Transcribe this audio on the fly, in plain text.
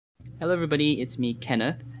Hello everybody, it's me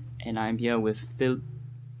Kenneth, and I'm here with Phil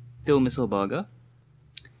Mistlberger,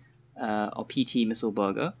 or PT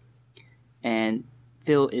Mistlberger, and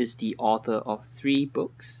Phil is the author of 3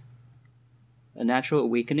 books: A Natural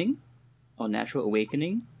Awakening, or Natural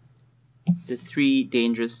Awakening, The Three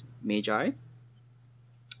Dangerous Magi,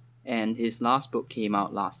 and his last book came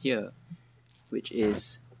out last year, which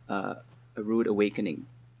is A Rude Awakening.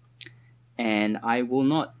 And I will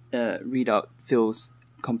not read out Phil's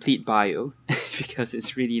complete bio because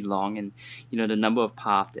it's really long, and the number of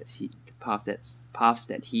paths that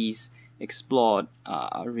he's explored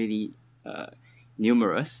are really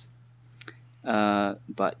numerous.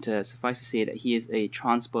 But suffice to say that he is a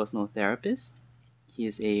transpersonal therapist, he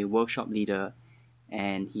is a workshop leader,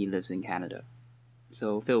 and he lives in Canada.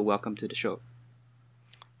 So Phil, welcome to the show.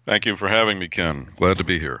 Thank you for having me, Ken. Glad to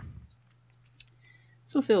be here.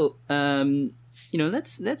 So Phil,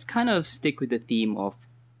 let's kind of stick with the theme of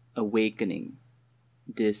awakening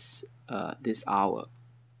this hour.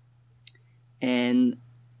 And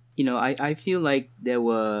I feel like there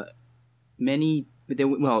were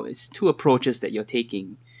it's 2 approaches that you're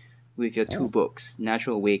taking with your 2 books,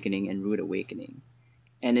 Natural Awakening and Rude Awakening.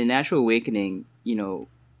 And in Natural Awakening,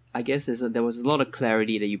 I guess there was a lot of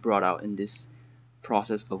clarity that you brought out in this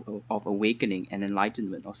process of awakening and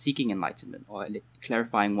enlightenment, or seeking enlightenment, or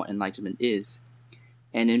clarifying what enlightenment is.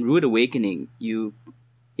 And in Rude Awakening, you,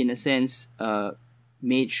 in a sense,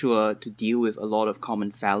 made sure to deal with a lot of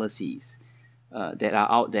common fallacies that are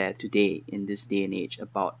out there today, in this day and age,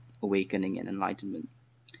 about awakening and enlightenment.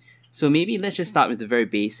 So maybe let's just start with the very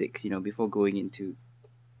basics, before going into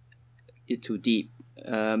it too deep.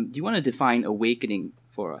 Do you want to define awakening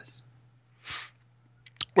for us?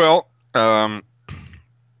 Well, one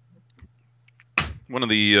of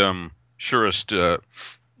the surest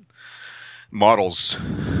models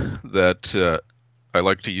that I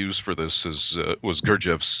like to use for this was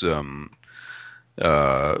Gurdjieff's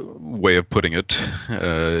way of putting it.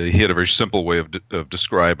 He had a very simple way of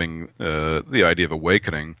describing the idea of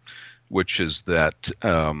awakening, which is that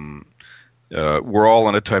we're all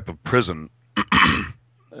in a type of prison,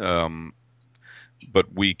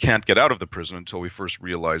 but we can't get out of the prison until we first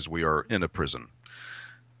realize we are in a prison.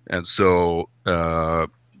 And so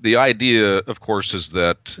the idea, of course, is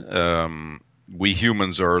that we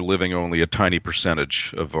humans are living only a tiny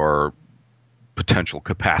percentage of our potential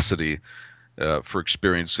capacity for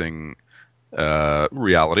experiencing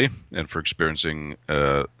reality and for experiencing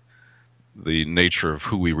the nature of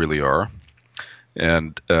who we really are.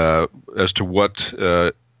 And as to what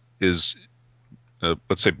is,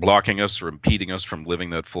 let's say, blocking us or impeding us from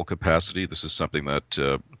living that full capacity, this is something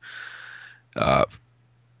that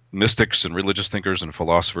mystics and religious thinkers and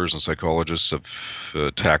philosophers and psychologists have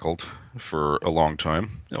tackled for a long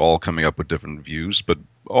time, all coming up with different views, but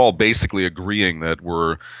all basically agreeing that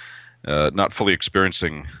we're not fully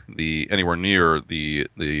experiencing anywhere near the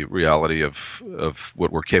reality of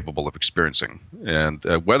what we're capable of experiencing. And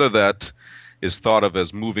whether that is thought of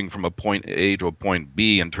as moving from a point A to a point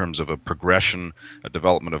B in terms of a progression, a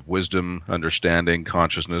development of wisdom, understanding,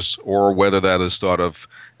 consciousness, or whether that is thought of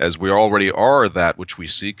as we already are that which we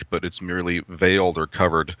seek, but it's merely veiled or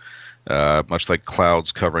covered, much like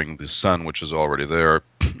clouds covering the sun, which is already there.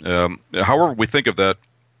 However we think of that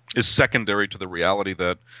is secondary to the reality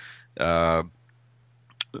that there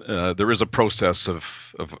is a process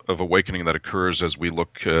of awakening that occurs as we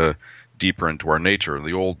look deeper into our nature.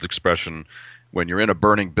 The old expression, when you're in a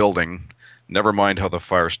burning building, never mind how the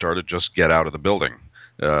fire started, just get out of the building,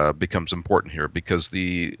 becomes important here, because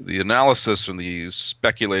the analysis and the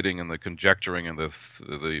speculating and the conjecturing and the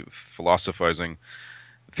philosophizing,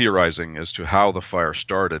 theorizing as to how the fire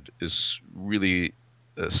started is really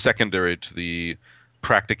secondary to the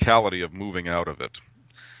practicality of moving out of it.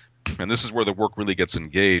 And this is where the work really gets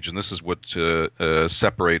engaged, and this is what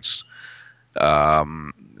separates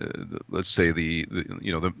let's say the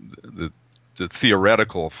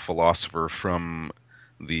theoretical philosopher from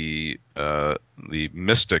the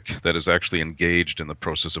mystic that is actually engaged in the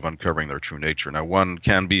process of uncovering their true nature. Now,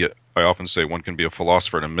 I often say one can be a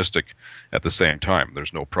philosopher and a mystic at the same time.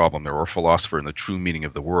 There's no problem there, or philosopher in the true meaning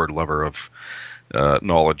of the word, lover of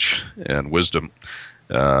knowledge and wisdom.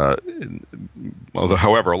 However,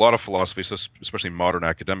 a lot of philosophy, especially modern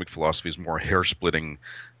academic philosophy, is more hair-splitting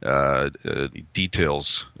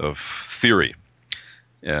details of theory.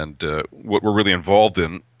 And what we're really involved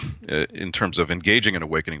in terms of engaging an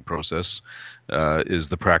awakening process, is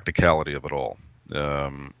the practicality of it all.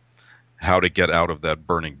 How to get out of that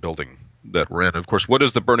burning building that we're in. Of course, what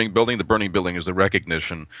is the burning building? The burning building is the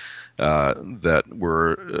recognition that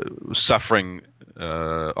we're suffering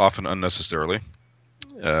often unnecessarily,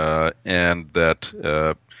 and that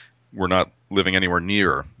we're not living anywhere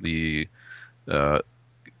near the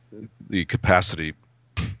capacity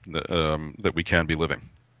that we can be living.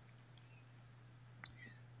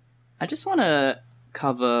 I just want to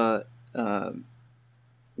cover,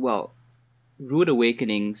 Rude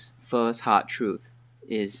Awakening's first hard truth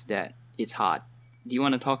is that it's hard. Do you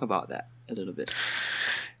want to talk about that a little bit?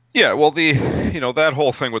 Yeah, well, that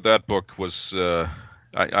whole thing with that book was,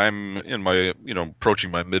 I'm in my,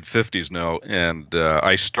 approaching my mid-50s now, and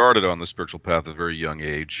I started on the spiritual path at a very young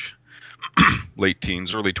age, late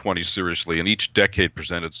teens, early 20s, seriously, and each decade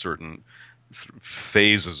presented certain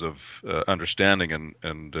phases of understanding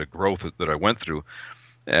and growth that I went through.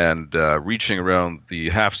 And reaching around the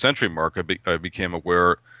half-century mark, I became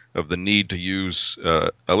aware of the need to use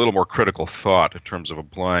a little more critical thought in terms of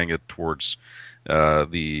applying it towards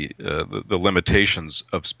the limitations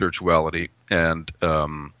of spirituality and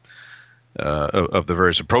of the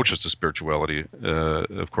various approaches to spirituality,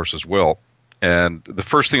 of course, as well. And the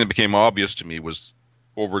first thing that became obvious to me was,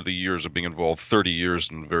 over the years of being involved, 30 years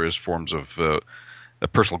in various forms of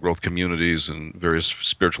personal growth communities and various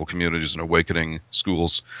spiritual communities and awakening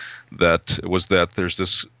schools, that there's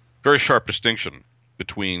this very sharp distinction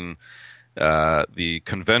between the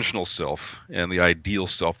conventional self and the ideal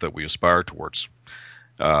self that we aspire towards.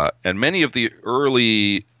 And many of the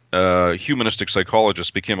early humanistic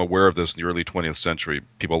psychologists became aware of this in the early 20th century.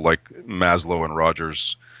 People like Maslow and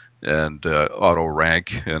Rogers and Otto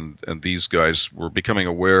Rank and these guys were becoming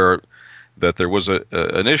aware that there was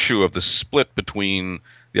an issue of the split between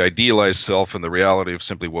the idealized self and the reality of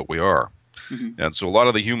simply what we are. Mm-hmm. And so a lot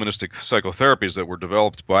of the humanistic psychotherapies that were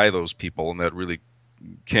developed by those people and that really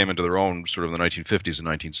came into their own sort of in the 1950s and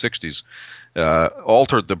 1960s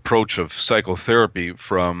altered the approach of psychotherapy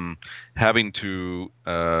from having to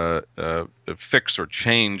fix or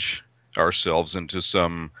change ourselves into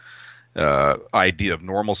some idea of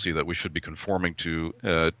normalcy that we should be conforming to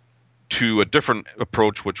a different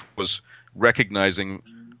approach, which was recognizing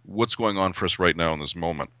what's going on for us right now in this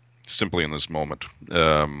moment, simply in this moment.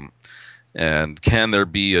 And can there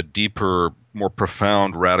be a deeper, more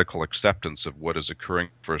profound, radical acceptance of what is occurring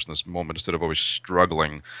for us in this moment, instead of always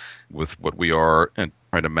struggling with what we are and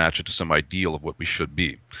trying to match it to some ideal of what we should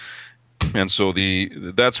be? And so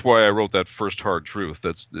that's why I wrote that first hard truth.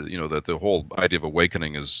 That's that the whole idea of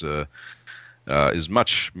awakening is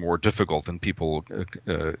much more difficult than people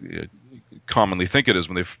commonly think it is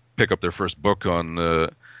when they pick up their first book on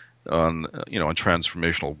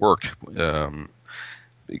transformational work.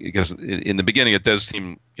 Because in the beginning it does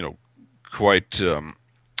seem quite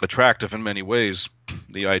attractive in many ways,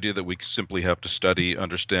 the idea that we simply have to study,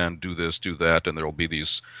 understand, do this, do that, and there will be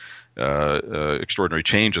these extraordinary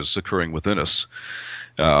changes occurring within us.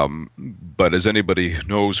 But as anybody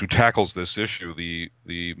knows who tackles this issue,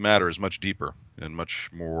 the matter is much deeper and much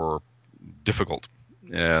more difficult,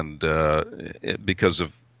 and because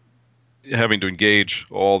of having to engage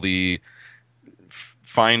all the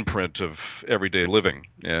fine print of everyday living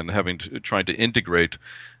and trying to integrate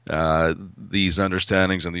these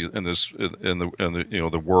understandings and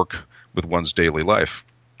the work with one's daily life.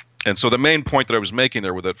 And so the main point that I was making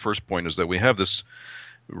there with that first point is that we have this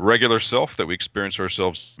regular self that we experience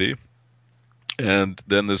ourselves to be, and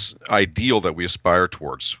then this ideal that we aspire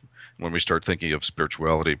towards when we start thinking of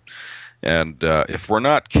spirituality. And if we're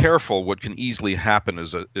not careful, what can easily happen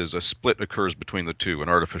is a split occurs between the two, an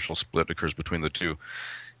artificial split occurs between the two,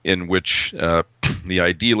 in which the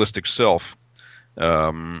idealistic self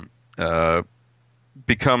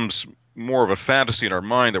becomes more of a fantasy in our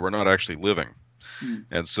mind that we're not actually living.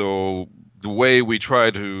 And so the way we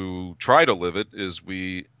try to live it is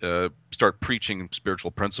we start preaching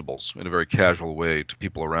spiritual principles in a very casual way to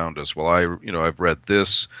people around us. Well, I've read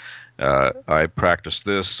this, I practice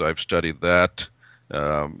this, I've studied that,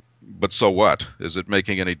 but so what? Is it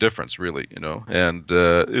making any difference, really? And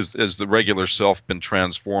is the regular self been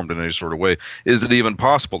transformed in any sort of way? Is it even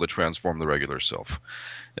possible to transform the regular self?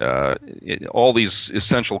 All these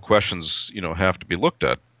essential questions, have to be looked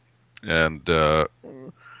at. And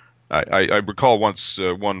I recall once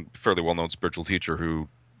one fairly well-known spiritual teacher who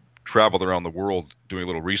traveled around the world doing a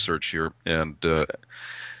little research here and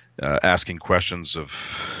asking questions of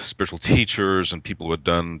spiritual teachers and people who had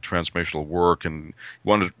done transformational work, and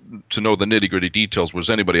wanted to know the nitty-gritty details. Was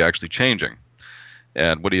anybody actually changing?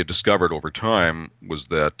 And what he had discovered over time was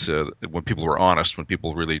that when people were honest, when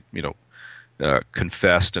people really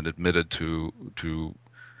confessed and admitted to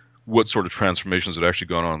what sort of transformations had actually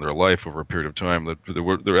gone on in their life over a period of time, that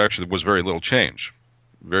there actually was very little change.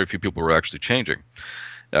 Very few people were actually changing.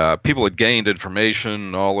 People had gained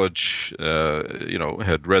information, knowledge,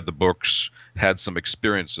 had read the books, had some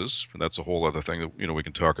experiences, and that's a whole other thing that we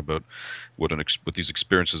can talk about what these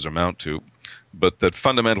experiences amount to, but that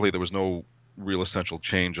fundamentally there was no real essential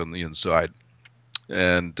change on the inside.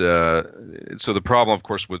 And so the problem, of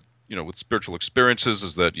course, with spiritual experiences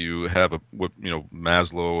is that you have what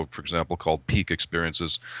Maslow, for example, called peak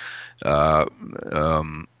experiences,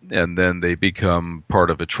 and then they become part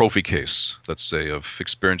of a trophy case, let's say, of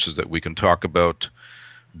experiences that we can talk about,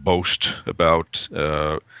 boast about,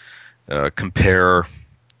 compare,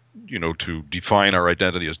 to define our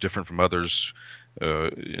identity as different from others,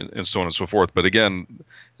 and so on and so forth. But again,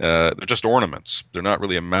 they're just ornaments. They're not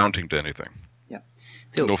really amounting to anything. Yeah.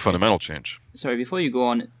 Phil, no fundamental change. Sorry, before you go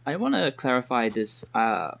on, I want to clarify this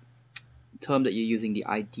term that you're using, the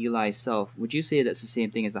idealized self. Would you say that's the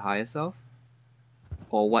same thing as a higher self?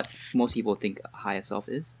 Or what most people think a higher self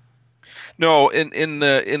is? No, in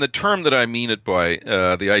the term that I mean it by,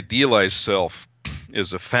 the idealized self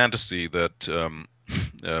is a fantasy that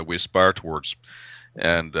we aspire towards,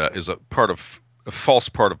 and is a false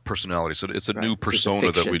part of personality. So it's a new persona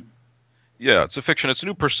it's that we. Yeah, it's a fiction. It's a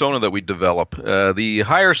new persona that we develop. The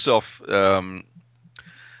higher self.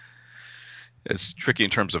 It's tricky in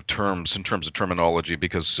terms of terminology,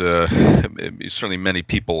 because certainly many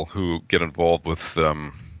people who get involved with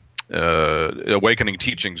awakening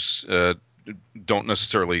teachings don't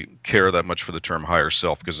necessarily care that much for the term higher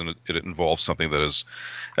self, because it involves something that is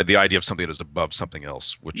the idea of something that is above something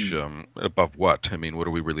else, which above what? I mean, what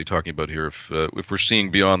are we really talking about here? If we're seeing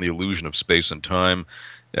beyond the illusion of space and time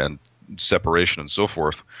and separation and so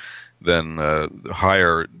forth, then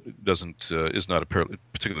higher is not a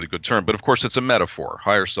particularly good term. But of course, it's a metaphor.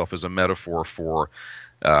 Higher self is a metaphor for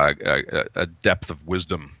a depth of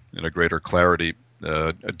wisdom and a greater clarity,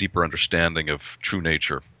 a deeper understanding of true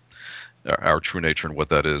nature, our true nature and what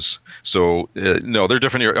that is. So no, they're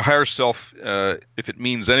different here. Higher self, if it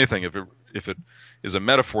means anything, if it is a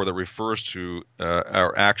metaphor that refers to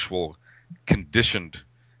our actual condition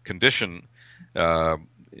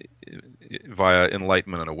via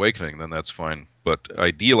enlightenment and awakening, then that's fine. But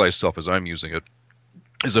idealized self, as I'm using it,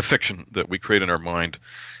 is a fiction that we create in our mind,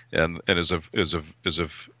 and is a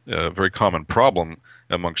very common problem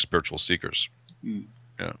amongst spiritual seekers.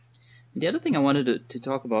 Yeah. The other thing I wanted to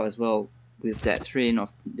talk about as well with that train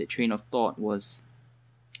of thought was,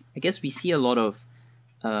 I guess we see a lot of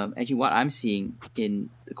actually what I'm seeing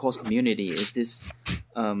in the course community is this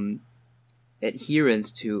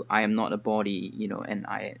adherence to I am not a body, and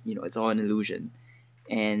it's all an illusion.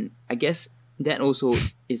 And I guess that also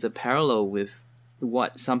is a parallel with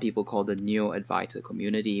what some people call the neo-Advaita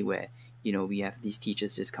community, where, we have these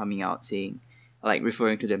teachers just coming out saying, like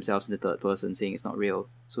referring to themselves in the third person, saying it's not real,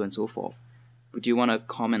 so on and so forth. But do you want to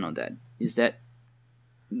comment on that? Is that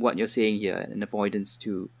what you're saying here, an avoidance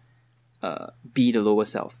to be the lower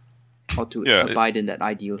self, or to abide in that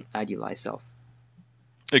idealized self?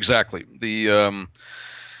 Exactly. The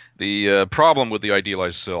problem with the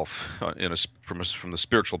idealized self, from the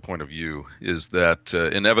spiritual point of view, is that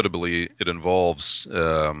inevitably it involves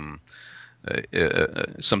some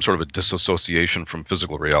sort of a disassociation from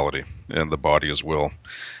physical reality and the body as well,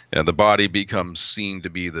 and the body becomes seen to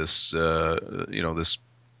be this this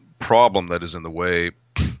problem that is in the way,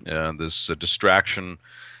 and this distraction,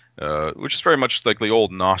 which is very much like the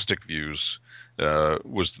old Gnostic views.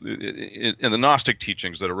 Was in the Gnostic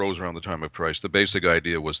teachings that arose around the time of Christ, the basic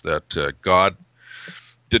idea was that God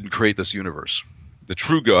didn't create this universe. The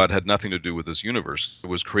true God had nothing to do with this universe. It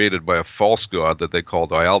was created by a false god that they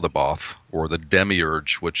called Ialdabaoth, or the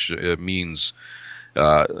demiurge, which means,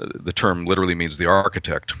 the term literally means the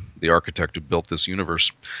architect who built this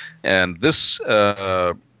universe. And this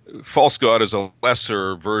false god is a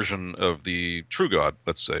lesser version of the true God,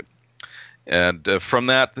 let's say. And from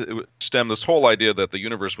that stemmed this whole idea that the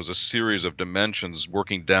universe was a series of dimensions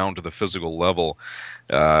working down to the physical level,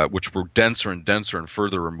 which were denser and denser and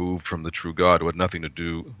further removed from the true God, who had nothing to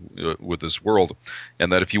do with this world.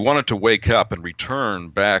 And that if you wanted to wake up and return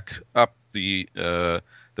back up the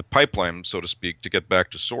pipeline, so to speak, to get back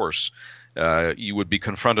to source, you would be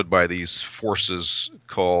confronted by these forces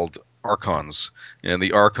called archons. And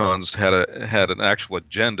the archons had an actual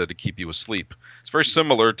agenda to keep you asleep. It's very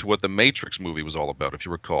similar to what the Matrix movie was all about, if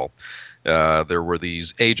you recall. There were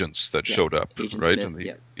these agents that showed up, Agent right?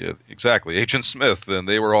 Smith, yeah, exactly, Agent Smith, and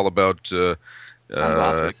they were all about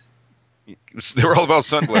sunglasses. They were all about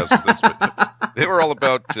sunglasses. That's right. They were all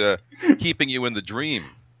about keeping you in the dream,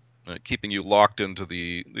 keeping you locked into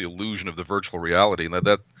the illusion of the virtual reality, and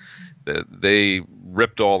that they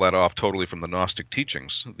ripped all that off totally from the Gnostic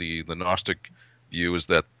teachings. The Gnostic view is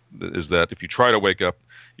that if you try to wake up,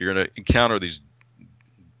 you're going to encounter these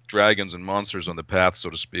dragons and monsters on the path, so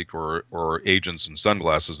to speak, or agents in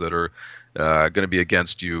sunglasses that are going to be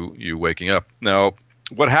against you waking up. Now,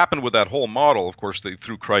 what happened with that whole model, of course, they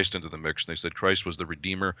threw Christ into the mix. They said Christ was the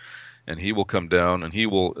Redeemer, and he will come down and he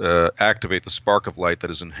will activate the spark of light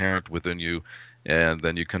that is inherent within you, and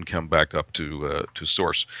then you can come back up to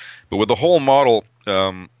source. But with the whole model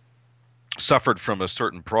suffered from a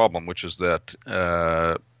certain problem, which is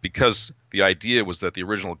that because the idea was that the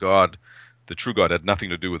original God, the true God, had nothing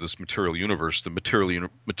to do with this material universe. The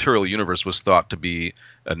material universe was thought to be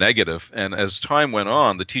a negative, and as time went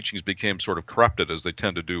on, the teachings became sort of corrupted, as they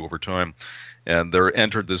tend to do over time, and there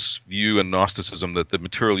entered this view in Gnosticism that the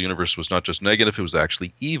material universe was not just negative, it was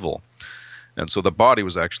actually evil, and so the body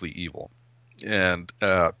was actually evil. And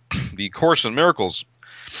the Course in Miracles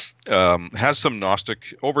has some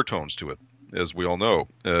Gnostic overtones to it, as we all know.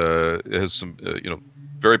 It has some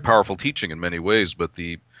very powerful teaching in many ways, but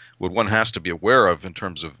what one has to be aware of in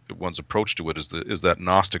terms of one's approach to it is that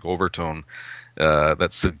Gnostic overtone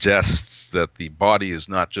that suggests that the body is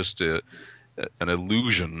not just an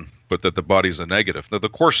illusion, but that the body is a negative. Now, the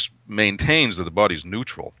Course maintains that the body is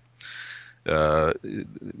neutral,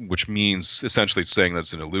 which means essentially it's saying that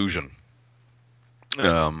it's an illusion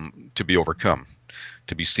to be overcome,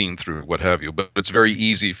 to be seen through, what have you. But it's very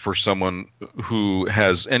easy for someone who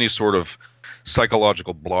has any sort of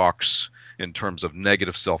psychological blocks in terms of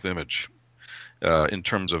negative self-image, in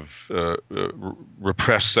terms of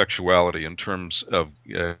repressed sexuality, in terms of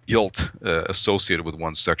guilt associated with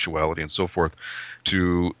one's sexuality and so forth,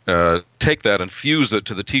 to take that and fuse it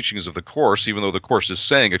to the teachings of the Course, even though the Course is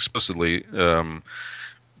saying explicitly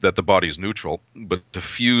that the body is neutral, but to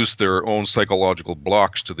fuse their own psychological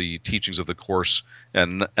blocks to the teachings of the Course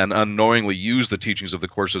and unknowingly use the teachings of the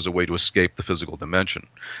Course as a way to escape the physical dimension.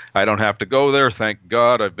 I don't have to go there, thank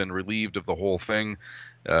God. I've been relieved of the whole thing.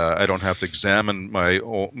 I don't have to examine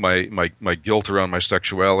my guilt around my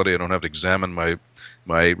sexuality. I don't have to examine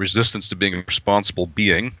my resistance to being a responsible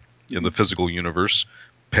being in the physical universe,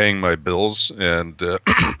 paying my bills and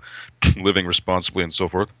living responsibly and so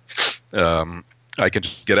forth. I can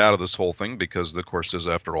just get out of this whole thing because the Course says,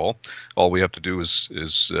 after all we have to do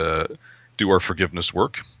is do our forgiveness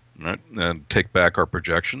work, right, and take back our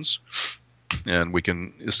projections, and we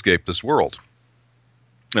can escape this world.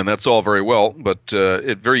 And that's all very well, but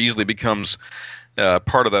it very easily becomes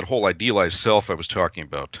part of that whole idealized self I was talking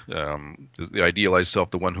about. The idealized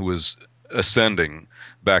self, the one who is ascending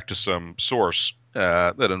back to some source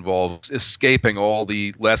that involves escaping all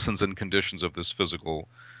the lessons and conditions of this physical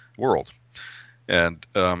world. And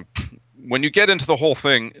when you get into the whole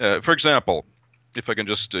thing, for example, if I can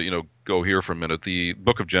just go here for a minute, the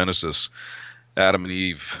book of Genesis, Adam and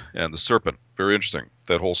Eve and the serpent, very interesting,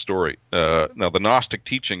 that whole story. Now, the Gnostic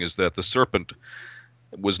teaching is that the serpent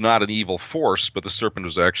was not an evil force, but the serpent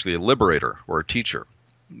was actually a liberator or a teacher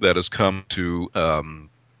that has come to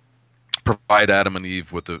provide Adam and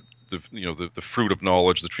Eve with the fruit of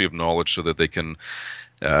knowledge, the tree of knowledge, so that they can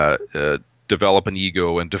develop an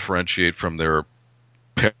ego and differentiate from their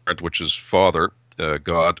parent, which is Father,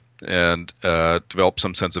 God, and develop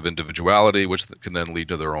some sense of individuality, which can then lead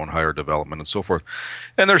to their own higher development and so forth.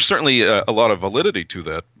 And there's certainly a lot of validity to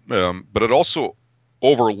that, but it also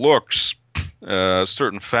overlooks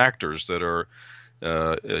certain factors that are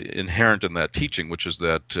inherent in that teaching, which is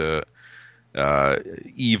that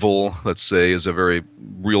evil, let's say, is a very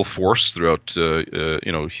real force throughout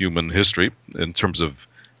human history in terms of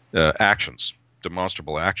actions,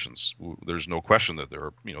 demonstrable actions. There's no question that there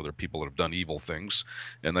are people that have done evil things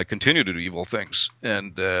and that continue to do evil things.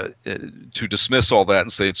 And to dismiss all that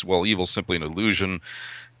and say it's evil is simply an illusion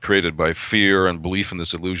created by fear and belief in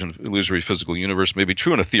this illusory physical universe may be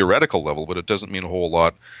true on a theoretical level, but it doesn't mean a whole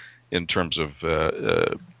lot in terms of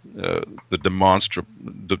the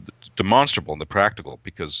demonstrable and the practical,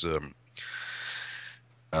 because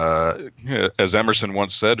as Emerson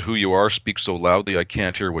once said, "Who you are speaks so loudly I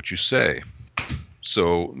can't hear what you say."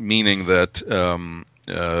 So, meaning that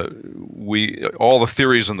all the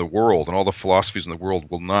theories in the world and all the philosophies in the world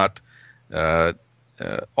will not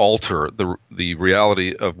alter the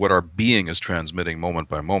reality of what our being is transmitting moment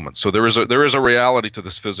by moment. So there is a reality to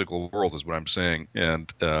this physical world, is what I'm saying,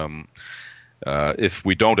 and if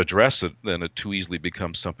we don't address it, then it too easily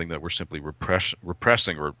becomes something that we're simply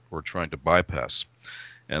repressing or trying to bypass.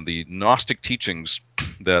 And the Gnostic teachings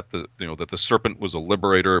that the serpent was a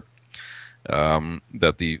liberator,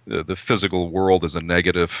 that the physical world is a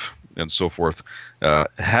negative, and so forth,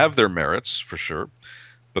 have their merits for sure,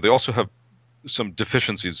 but they also have some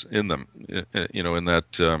deficiencies in them. In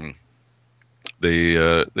that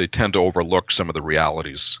they tend to overlook some of the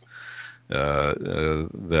realities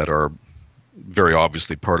that are very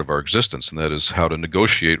obviously part of our existence, and that is how to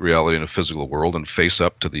negotiate reality in a physical world and face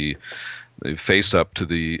up to the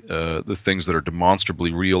things that are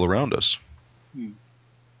demonstrably real around us. Hmm.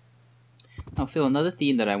 Now, Phil, another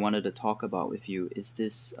theme that I wanted to talk about with you is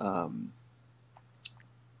this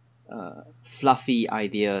fluffy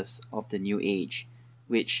ideas of the New Age,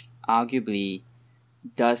 which arguably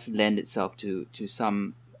does lend itself to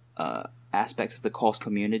some aspects of the course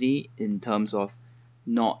community in terms of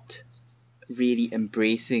not really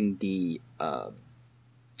embracing the how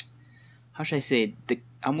should I say, the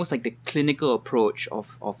almost like the clinical approach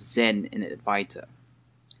of Zen and Advaita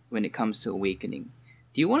when it comes to awakening.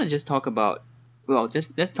 Do you want to just talk about, well,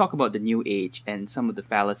 just let's talk about the New Age and some of the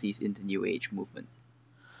fallacies in the New Age movement?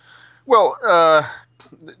 Well,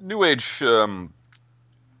 New Age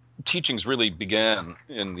teachings really began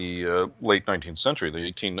in the late 19th century. In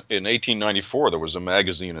 1894, there was a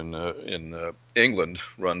magazine in England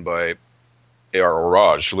run by A.R.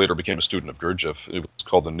 Oraj, who later became a student of Gurdjieff. It was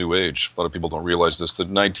called the New Age. A lot of people don't realize this. The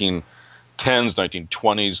 1910s,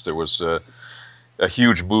 1920s, there was a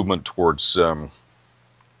huge movement towards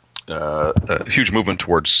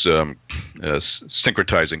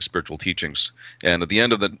syncretizing spiritual teachings. And at the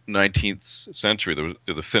end of the 19th century, there was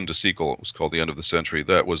the fin de siècle, it was called the end of the century.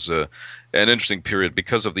 That was an interesting period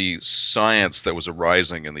because of the science that was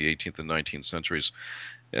arising in the 18th and 19th centuries,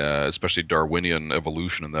 especially Darwinian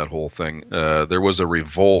evolution and that whole thing. There was a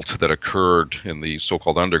revolt that occurred in the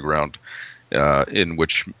so-called underground, in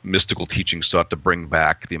which mystical teachings sought to bring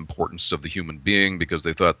back the importance of the human being because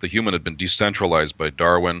they thought the human had been decentralized by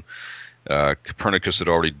Darwin. Copernicus had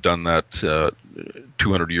already done that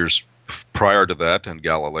 200 years prior to that, and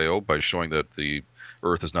Galileo, by showing that the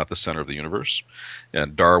Earth is not the center of the universe.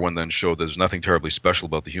 And Darwin then showed there's nothing terribly special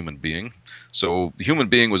about the human being. So the human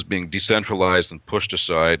being was being decentralized and pushed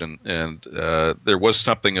aside, and there was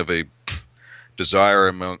something of a desire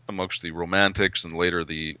amongst the romantics and later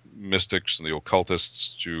the mystics and the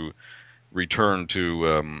occultists to return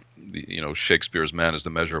to Shakespeare's man is the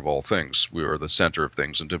measure of all things. We are the center of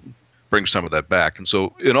things, and to bring some of that back. And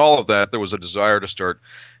so in all of that, there was a desire to start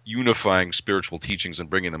unifying spiritual teachings and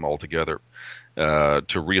bringing them all together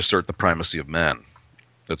to reassert the primacy of man,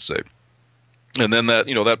 let's say. And then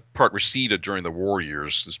that part receded during the war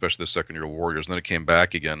years, especially the Second Year War years, and then it came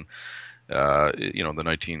back again in the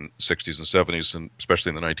 1960s and 70s, and especially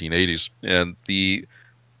in the 1980s. And the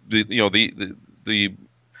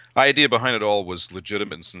idea behind it all was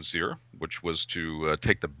legitimate and sincere, which was to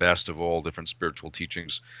take the best of all different spiritual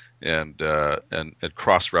teachings and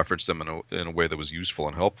cross-reference them in a way that was useful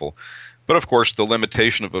and helpful. But of course, the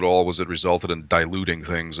limitation of it all was it resulted in diluting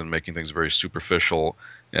things and making things very superficial,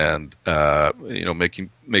 and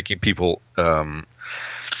making people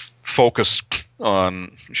focus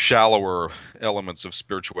on shallower elements of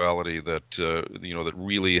spirituality that that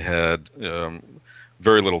really had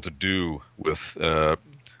very little to do with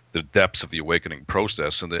the depths of the awakening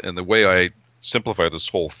process. And the way I simplify this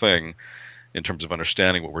whole thing in terms of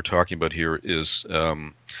understanding what we're talking about here is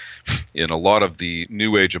in a lot of the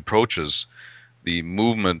New Age approaches, the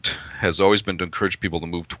movement has always been to encourage people to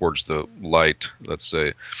move towards the light, let's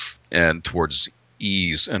say, and towards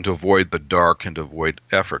ease, and to avoid the dark and to avoid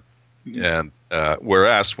effort. And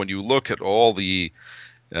whereas when you look at all the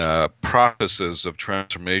processes of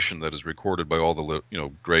transformation that is recorded by all the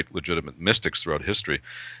great legitimate mystics throughout history,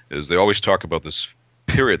 is they always talk about this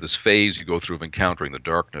period, this phase you go through of encountering the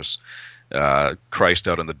darkness. Christ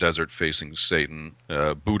out in the desert facing Satan,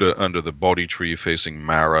 Buddha under the Bodhi tree facing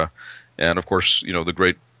Mara, and of course the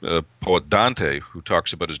great poet Dante, who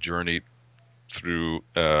talks about his journey through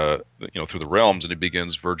through the realms, and he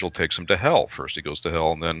begins. Virgil takes him to hell first. He goes to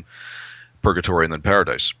hell, and then purgatory, and then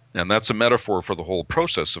paradise. And that's a metaphor for the whole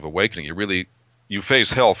process of awakening. You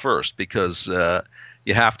face hell first because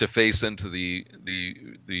you have to face into the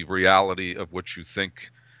reality of what you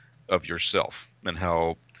think of yourself, and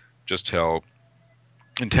how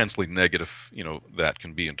intensely negative that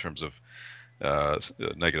can be in terms of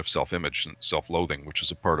negative self-image and self-loathing, which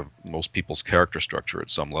is a part of most people's character structure at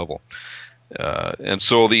some level. And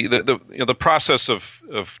so the process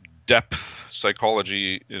of depth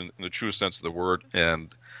psychology in the truest sense of the word,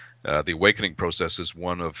 and the awakening process is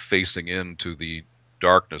one of facing into the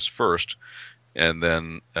darkness first, and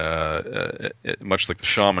then much like the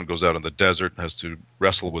shaman goes out in the desert and has to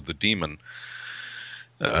wrestle with the demon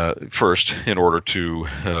first in order to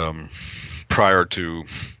prior to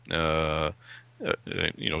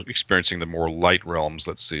experiencing the more light realms,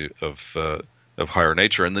 let's say, of higher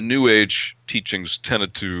nature. And the New Age teachings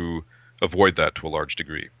tended to avoid that to a large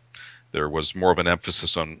degree. There was more of an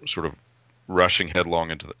emphasis on sort of rushing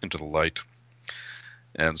headlong into the light.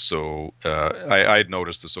 And so I'd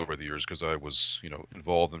noticed this over the years because I was,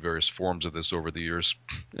 involved in various forms of this over the years,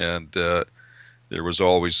 and there was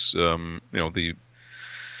always, the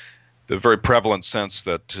very prevalent sense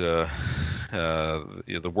that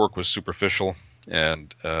the work was superficial,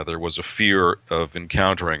 and there was a fear of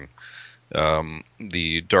encountering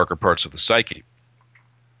the darker parts of the psyche.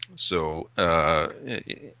 So, and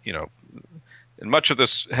much of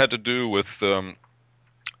this had to do with,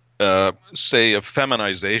 say, a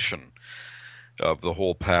feminization of the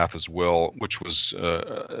whole path as well, which was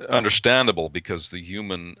understandable because the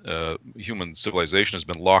human civilization has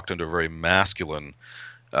been locked into a very masculine,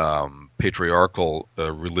 patriarchal,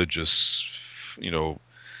 religious,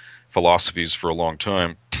 philosophies for a long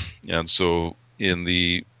time, and so in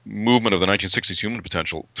the movement of the 1960s human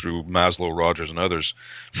potential through Maslow, Rogers, and others,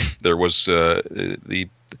 there was the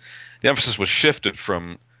emphasis was shifted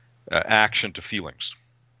from action to feelings.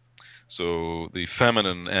 So the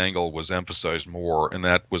feminine angle was emphasized more, and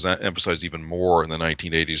that was emphasized even more in the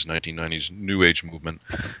 1980s, 1990s New Age movement.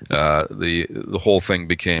 The whole thing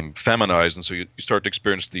became feminized, and so you start to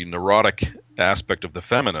experience the neurotic aspect of the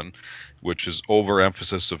feminine, which is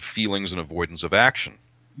overemphasis of feelings and avoidance of action.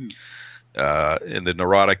 And the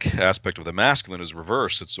neurotic aspect of the masculine is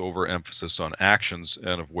reverse. It's overemphasis on actions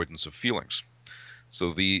and avoidance of feelings.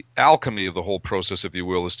 So the alchemy of the whole process, if you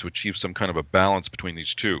will, is to achieve some kind of a balance between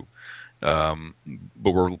these two. But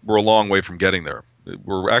we're a long way from getting there.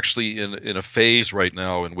 We're actually in a phase right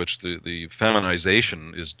now in which the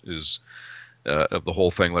feminization is of the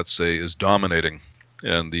whole thing, let's say, is dominating,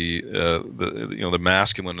 and the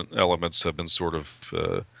masculine elements have been sort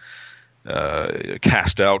of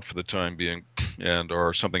cast out for the time being, and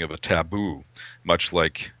are something of a taboo, much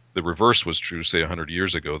like the reverse was true, say, 100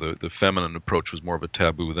 years ago. The feminine approach was more of a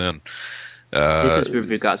taboo then. This is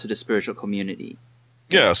with regards to the spiritual community.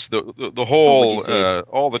 Yes, the whole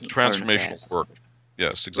all the transformational work.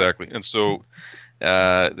 Yes, exactly. And so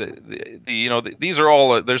these are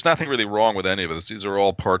all. There's nothing really wrong with any of this. These are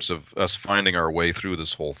all parts of us finding our way through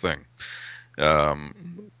this whole thing.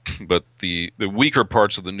 But the weaker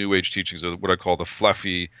parts of the New Age teachings are what I call the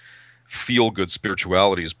fluffy, feel-good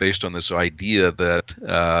spirituality, is based on this idea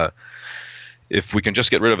that if we can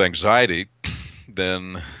just get rid of anxiety,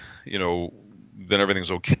 then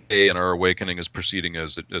everything's okay, and our awakening is proceeding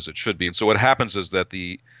as it should be. And so what happens is that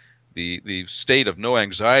the state of no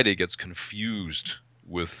anxiety gets confused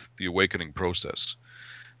with the awakening process,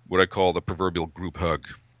 what I call the proverbial group hug.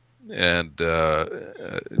 And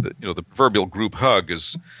the proverbial group hug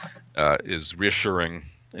is reassuring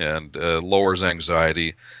and lowers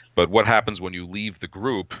anxiety. But what happens when you leave the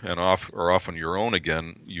group and are off on your own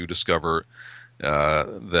again? You discover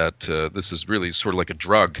that this is really sort of like a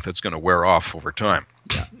drug that's going to wear off over time,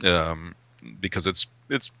 because it's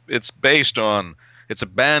based on, it's a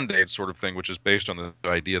band-aid sort of thing, which is based on the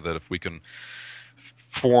idea that if we can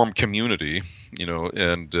form community,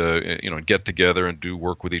 and get together and do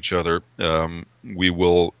work with each other, we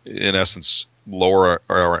will, in essence, lower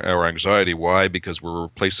our anxiety. Why? Because we're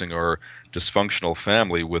replacing our dysfunctional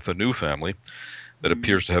family with a new family that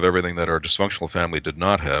appears to have everything that our dysfunctional family did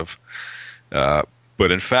not have.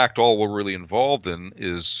 But in fact, all we're really involved in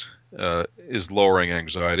is lowering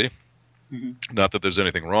anxiety. Mm-hmm. Not that there's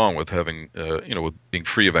anything wrong with having, with being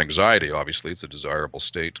free of anxiety. Obviously, it's a desirable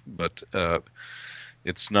state, but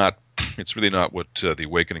it's not. It's really not what the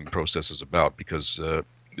awakening process is about, because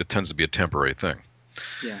it tends to be a temporary thing.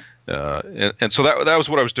 Yeah. And so that was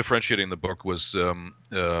what I was differentiating in the book, was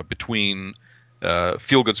between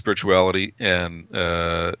feel-good spirituality and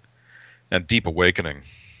deep awakening.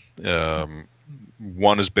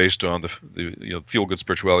 One is based on the feel-good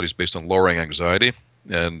spirituality is based on lowering anxiety,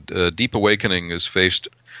 and deep awakening is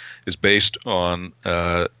based on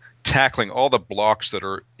tackling all the blocks that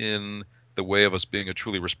are in the way of us being a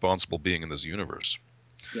truly responsible being in this universe.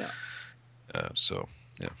 Yeah. So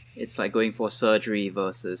yeah, it's like going for surgery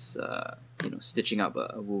versus stitching up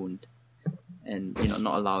a wound, and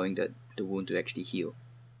not allowing the wound to actually heal.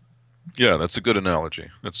 Yeah, that's a good analogy.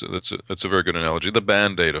 That's a very good analogy. The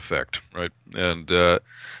Band-Aid effect, right? And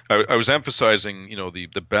I was emphasizing,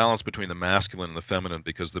 the balance between the masculine and the feminine,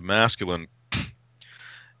 because the masculine,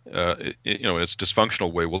 in its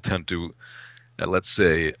dysfunctional way, will tend to, let's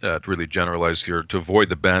say, to really generalize here, to avoid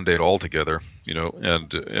the Band-Aid altogether,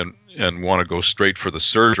 and want to go straight for the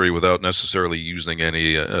surgery without necessarily using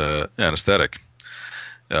any anesthetic.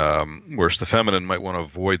 Whereas the feminine might want to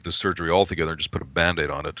avoid the surgery altogether and just put a Band-Aid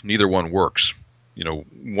on it. Neither one works.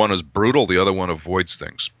 One is brutal, the other one avoids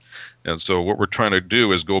things. And so what we're trying to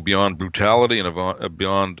do is go beyond brutality and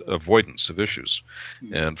beyond avoidance of issues,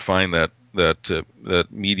 and find that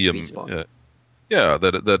medium. Yeah,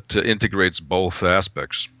 that integrates both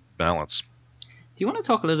aspects, balance. Do you want to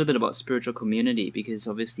talk a little bit about spiritual community? Because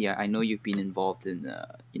obviously, I know you've been involved in,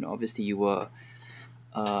 obviously you were,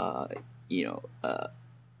 what do you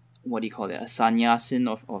call it, a sannyasin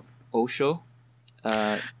of Osho?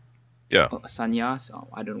 Yeah. Sannyas? Oh,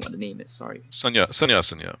 I don't know what the name is, sorry.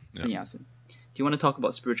 Sannyasin, yeah. Sannyasin. Do you want to talk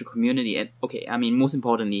about spiritual community? And, okay, I mean, most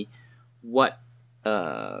importantly,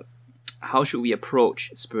 how should we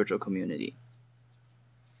approach spiritual community?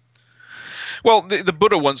 Well, the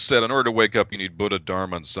Buddha once said, in order to wake up, you need Buddha,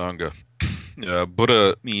 Dharma, and Sangha.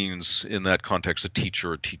 Buddha means, in that context, a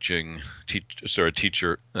teacher, a teacher,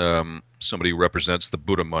 somebody who represents the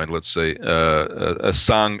Buddha mind, let's say.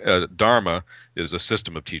 Dharma is a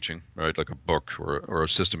system of teaching, right, like a book or a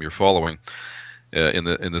system you're following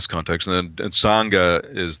in this context. And Sangha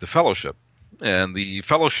is the fellowship. And the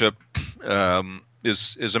fellowship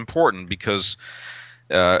is important because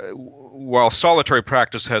while solitary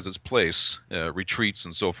practice has its place, retreats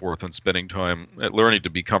and so forth, and spending time learning to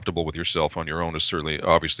be comfortable with yourself on your own is certainly,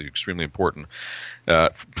 obviously, extremely important.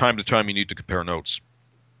 From time to time, you need to compare notes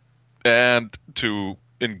and to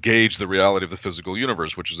engage the reality of the physical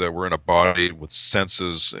universe, which is that we're in a body with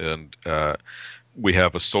senses, and we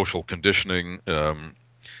have a social conditioning.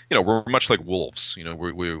 We're much like wolves.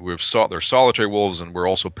 They're solitary wolves, and we're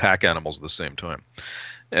also pack animals at the same time.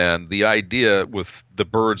 And the idea with the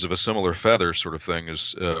birds of a similar feather sort of thing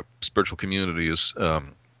is spiritual community is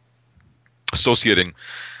associating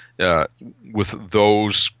with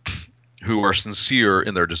those who are sincere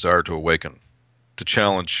in their desire to awaken, to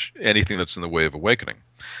challenge anything that's in the way of awakening.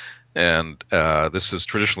 And this has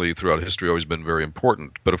traditionally, throughout history, always been very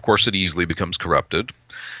important. But of course, it easily becomes corrupted.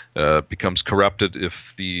 If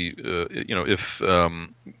we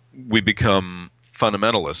become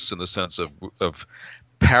fundamentalists in the sense of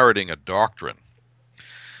parroting a doctrine.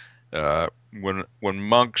 When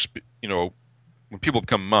monks, when people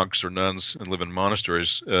become monks or nuns and live in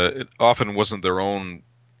monasteries, it often wasn't their own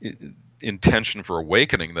intention for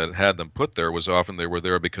awakening that had them put there. It was often they were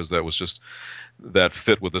there because that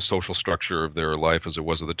fit with the social structure of their life as it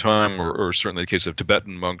was at the time, or certainly in the case of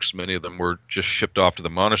Tibetan monks, many of them were just shipped off to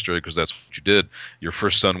the monastery because that's what you did. Your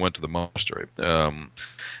first son went to the monastery.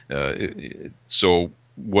 So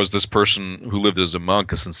was this person who lived as a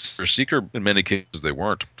monk a sincere seeker? In many cases, they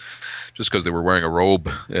weren't. Just because they were wearing a robe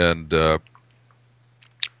and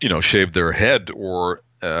shaved their head, or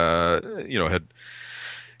had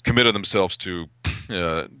committed themselves to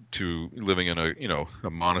living in a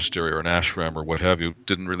monastery or an ashram or what have you,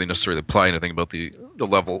 didn't really necessarily imply anything about the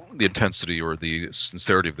level, the intensity, or the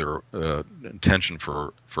sincerity of their intention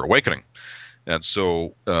for awakening. And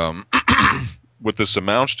so what this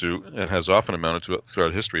amounts to, and has often amounted to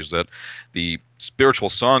throughout history, is that the spiritual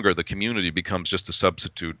sangha, the community, becomes just a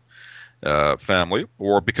substitute family,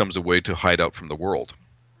 or becomes a way to hide out from the world,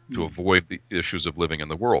 to avoid the issues of living in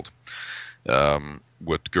the world.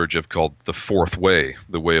 What Gurdjieff called the fourth way,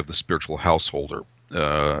 the way of the spiritual householder,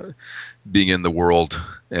 being in the world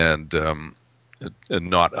and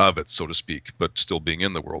not of it, so to speak, but still being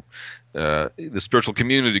in the world. The spiritual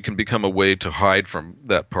community can become a way to hide from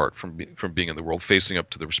that part, from being in the world, facing up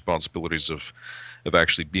to the responsibilities of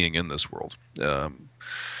actually being in this world.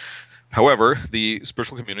 However, the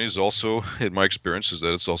spiritual community is also, in my experience, is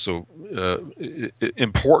that it's also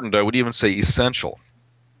important, I would even say essential.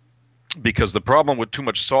 Because the problem with too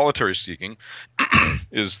much solitary seeking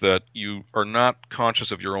is that you are not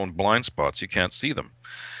conscious of your own blind spots. You can't see them.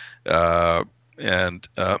 What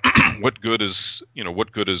good is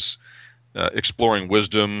exploring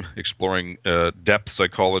wisdom, exploring depth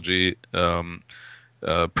psychology,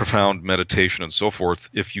 profound meditation, and so forth,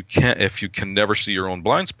 if you can never see your own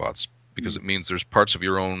blind spots, because it means there's parts of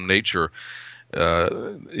your own nature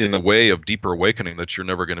in the way of deeper awakening that you're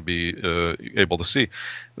never going to be able to see.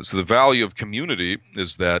 So the value of community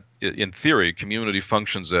is that, in theory, community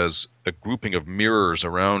functions as a grouping of mirrors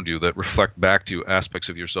around you that reflect back to you aspects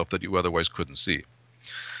of yourself that you otherwise couldn't see.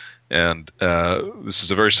 And this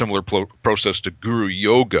is a very similar process to guru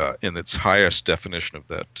yoga in its highest definition of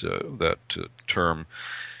that term,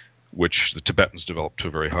 which the Tibetans developed to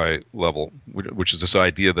a very high level, which is this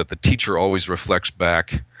idea that the teacher always reflects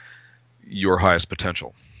back your highest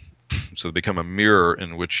potential. So they become a mirror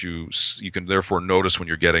in which you can therefore notice when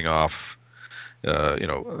you're getting off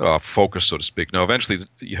focus, so to speak. Now, eventually,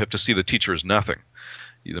 you have to see the teacher as nothing.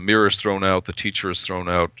 The mirror is thrown out, the teacher is thrown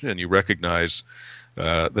out, and you recognize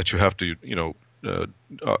that you have to, that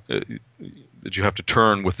you have to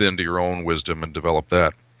turn within to your own wisdom and develop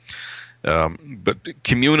that. But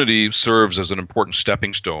community serves as an important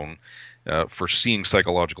stepping stone for seeing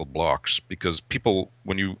psychological blocks, because people,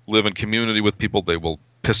 when you live in community with people, they will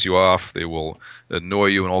piss you off, they will annoy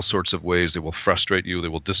you in all sorts of ways, they will frustrate you, they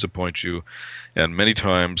will disappoint you, and many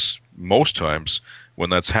times, most times,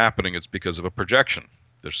 when that's happening, it's because of a projection.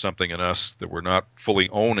 There's something in us that we're not fully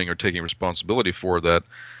owning or taking responsibility for that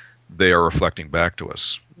they are reflecting back to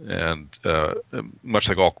us. And much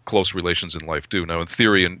like all close relations in life do. Now, in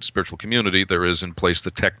theory and spiritual community, there is in place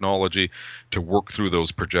the technology to work through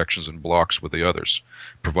those projections and blocks with the others,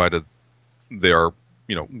 provided they are,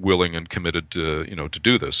 willing and committed to, to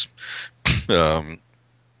do this. It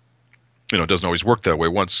doesn't always work that way.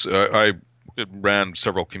 Once I ran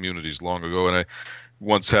several communities long ago, and I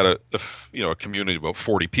once had a community of about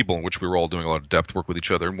 40 people in which we were all doing a lot of depth work with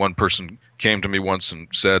each other. And one person came to me once and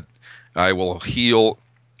said, I will heal,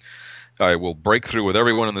 I will break through with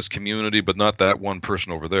everyone in this community, but not that one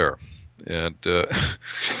person over there. And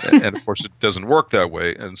and of course it doesn't work that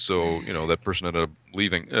way. And so, that person ended up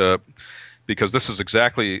leaving. Because this is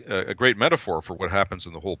exactly a great metaphor for what happens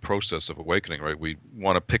in the whole process of awakening, right? We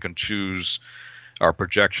want to pick and choose our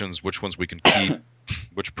projections, which ones we can keep,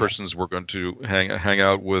 which persons we're going to hang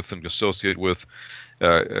out with and associate with.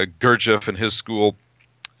 Gurdjieff and his school,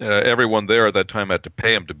 everyone there at that time had to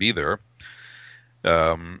pay him to be there,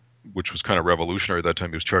 which was kind of revolutionary. At that time,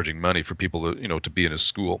 he was charging money for people to, to be in his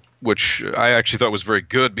school, which I actually thought was very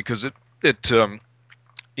good, because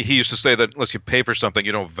he used to say that unless you pay for something,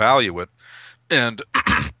 you don't value it. And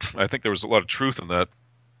I think there was a lot of truth in that.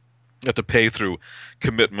 You have to pay through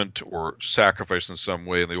commitment or sacrifice in some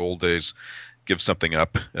way. In the old days, give something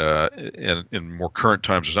up. And in more current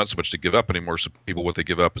times, there's not so much to give up anymore. So people, what they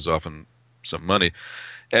give up is often some money.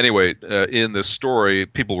 Anyway, in this story,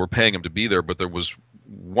 people were paying him to be there, but there was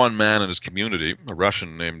one man in his community, a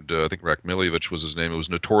Russian named, I think Rakhmilievich was his name, who was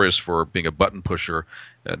notorious for being a button pusher.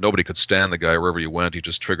 Nobody could stand the guy wherever he went. He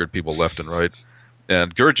just triggered people left and right.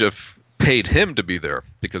 And Gurdjieff paid him to be there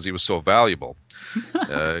because he was so valuable.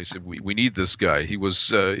 He said, we need this guy. He was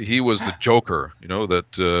the Joker,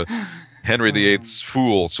 that Henry VIII's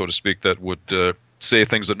fool, so to speak, that would say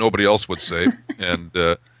things that nobody else would say, and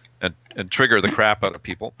trigger the crap out of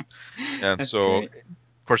people. And That's so, great.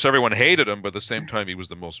 of course, everyone hated him, but at the same time, he was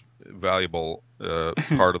the most valuable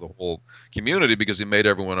part of the whole community, because he made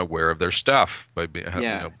everyone aware of their stuff by being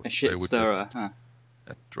A shit stirrer, huh?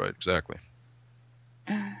 That's right, exactly.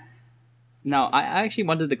 Now, I actually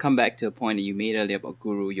wanted to come back to a point that you made earlier about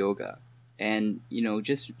guru yoga, and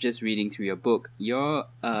just reading through your book,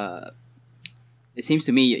 it seems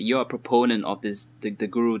to me you're a proponent of the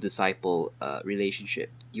guru disciple relationship.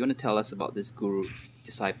 Do you want to tell us about this guru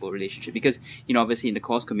disciple relationship? Because obviously in the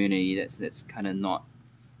course community, that's kind of not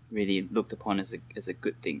really looked upon as a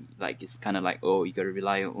good thing. Like, it's kind of like, oh, you got to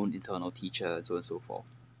rely on your own internal teacher, and so on and so forth.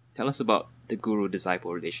 Tell us about the guru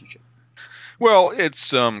disciple relationship. Well,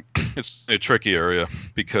 it's a tricky area,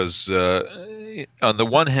 because on the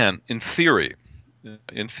one hand, in theory,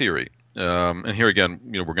 and here again,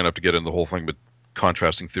 we're going to have to get into the whole thing, but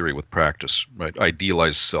contrasting theory with practice, right?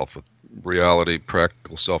 Idealized self with reality,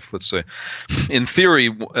 practical self, let's say. In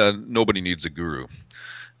theory, nobody needs a guru,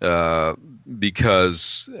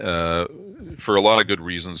 because for a lot of good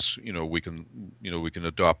reasons, we can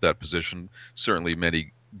adopt that position. Certainly,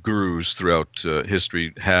 many gurus throughout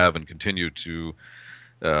history have and continue to,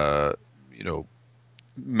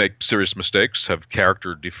 make serious mistakes, have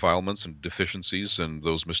character defilements and deficiencies, and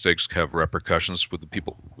those mistakes have repercussions with the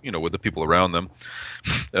people, around them,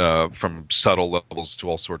 from subtle levels to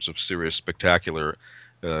all sorts of serious, spectacular,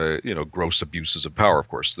 gross abuses of power. Of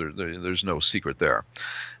course, there's no secret there.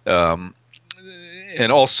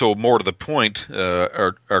 And also, more to the point,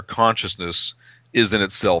 our consciousness is in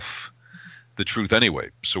itself the truth anyway.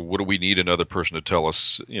 So what do we need another person to tell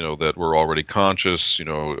us, that we're already conscious?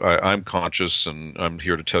 I'm conscious, and I'm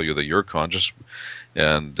here to tell you that you're conscious.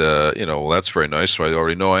 And, well, that's very nice. So I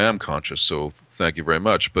already know I am conscious. So thank you very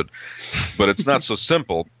much. But it's not so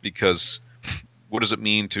simple, because what does it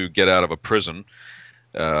mean to get out of a prison?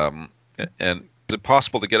 And is it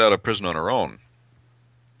possible to get out of prison on our own?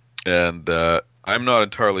 And I'm not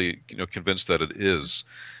entirely, convinced that it is.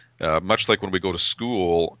 Much like when we go to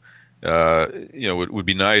school, it would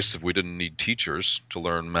be nice if we didn't need teachers to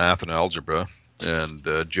learn math and algebra and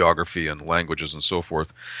geography and languages and so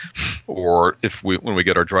forth. Or when we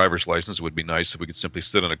get our driver's license, it would be nice if we could simply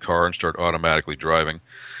sit in a car and start automatically driving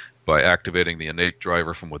by activating the innate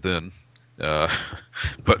driver from within.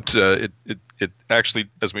 But it actually,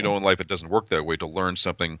 as we know in life, it doesn't work that way. To learn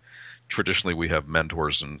something, traditionally we have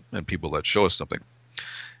mentors and people that show us something.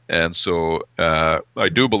 And so I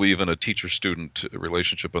do believe in a teacher-student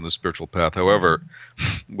relationship on the spiritual path. However,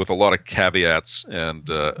 with a lot of caveats and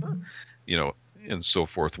and so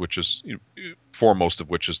forth, which is foremost of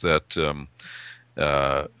which is that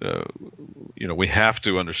we have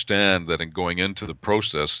to understand that in going into the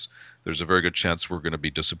process, there's a very good chance we're going to be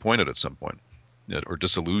disappointed at some point, or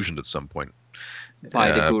disillusioned at some point.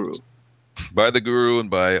 By the guru. By the guru and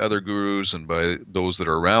by other gurus and by those that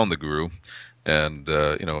are around the guru, and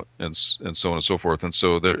and so on and so forth. And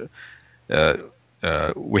so there,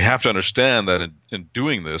 we have to understand that in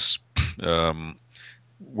doing this,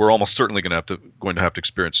 we're almost certainly going to have to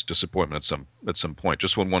experience disappointment at some point.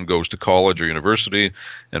 Just when one goes to college or university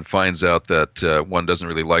and finds out that one doesn't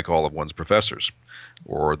really like all of one's professors,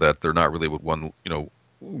 or that they're not really what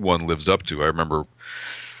one lives up to. I remember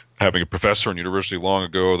having a professor in university long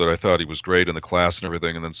ago that I thought he was great in the class and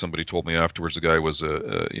everything, and then somebody told me afterwards the guy was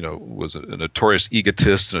a notorious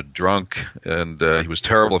egotist and a drunk, and he was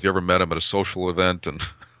terrible if you ever met him at a social event, and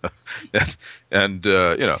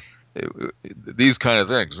these kind of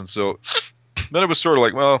things. And so then it was sort of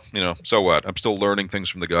like, well, so what? I'm still learning things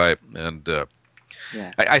from the guy, and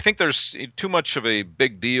I think there's too much of a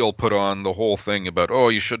big deal put on the whole thing about, oh,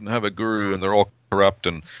 you shouldn't have a guru and they're all corrupt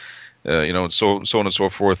and and so on and so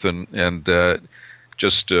forth, and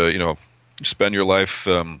just spend your life.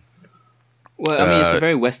 Well, I mean, it's a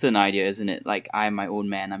very Western idea, isn't it? Like, I'm my own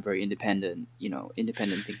man. I'm very independent.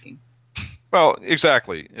 Independent thinking. Well,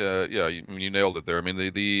 exactly. You nailed it there. I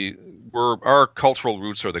mean, our cultural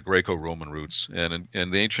roots are the Greco-Roman roots, and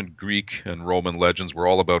the ancient Greek and Roman legends were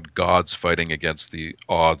all about gods fighting against the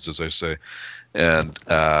odds, as I say, and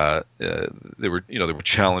they were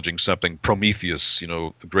challenging something. Prometheus,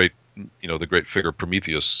 the great figure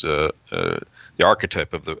Prometheus, the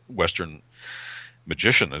archetype of the Western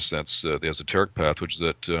magician, in a sense, the esoteric path, which is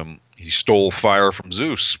that he stole fire from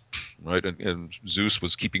Zeus, right? And Zeus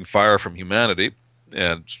was keeping fire from humanity,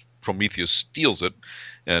 and Prometheus steals it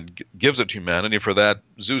and gives it to humanity. For that,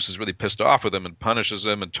 Zeus is really pissed off with him and punishes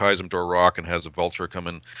him and ties him to a rock and has a vulture come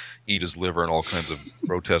and eat his liver and all kinds of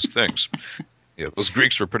grotesque things. Yeah, those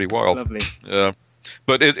Greeks were pretty wild. Lovely.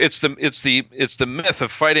 But it's the myth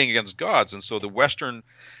of fighting against gods, and so the Western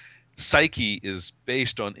psyche is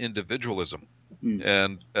based on individualism.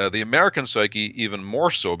 And the American psyche even more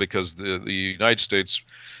so, because the United States,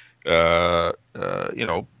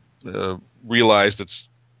 realized its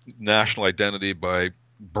national identity by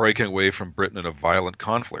breaking away from Britain in a violent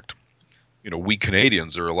conflict. We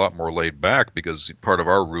Canadians are a lot more laid back because part of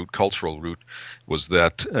our cultural root, was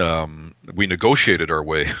that we negotiated our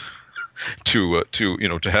way to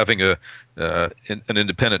having an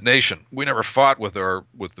independent nation. We never fought with the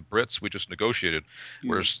Brits. We just negotiated,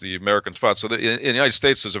 whereas the Americans fought. So in the United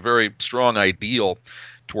States, there's a very strong ideal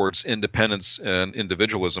towards independence and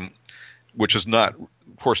individualism, which is not,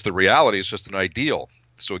 of course, the reality. It's just an ideal.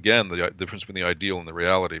 So again, the difference between the ideal and the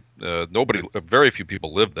reality. Very few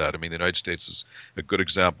people live that. I mean, the United States is a good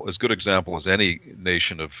example, as any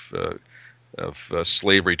nation of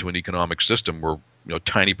slavery to an economic system where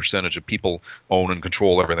tiny percentage of people own and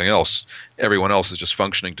control everything else. Everyone else is just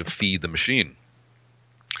functioning to feed the machine.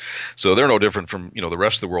 So they're no different from the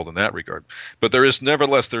rest of the world in that regard. But there's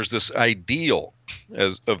this ideal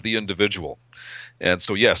of the individual, and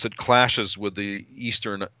so yes, it clashes with the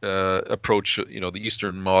Eastern approach, the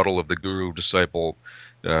Eastern model of the guru-disciple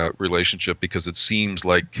relationship, because it seems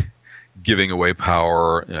like giving away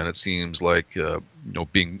power, and it seems like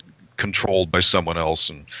being controlled by someone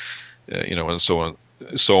else, and and so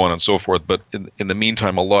on and so forth. But in the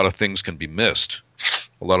meantime, a lot of things can be missed,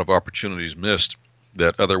 a lot of opportunities missed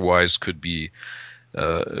that otherwise could be,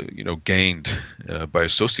 gained by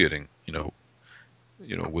associating,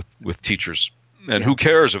 with teachers. And who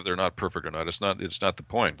cares if they're not perfect or not? It's not the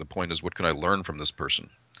point. The point is, what can I learn from this person?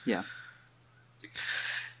 Yeah.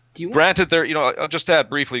 Granted, I'll just add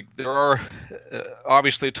briefly, there are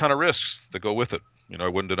obviously a ton of risks that go with it. I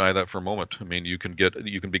wouldn't deny that for a moment. I mean, you can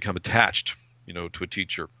become attached, to a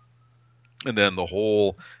teacher, and then the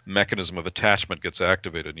whole mechanism of attachment gets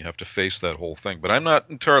activated, and you have to face that whole thing. But I'm not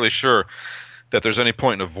entirely sure that there's any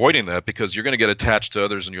point in avoiding that, because you're going to get attached to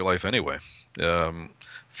others in your life anyway.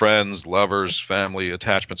 Friends, lovers, family,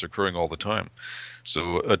 attachments are occurring all the time.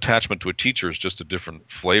 So attachment to a teacher is just a different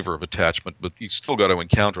flavor of attachment, but you still got to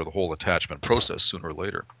encounter the whole attachment process sooner or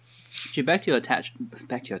later. Back to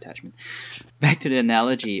the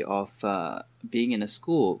analogy of being in a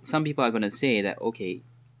school. Some people are going to say that, okay,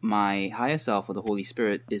 my higher self, or the Holy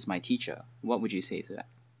Spirit, is my teacher. What would you say to that?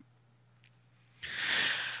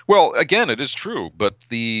 Well, again, it is true, but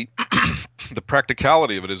the the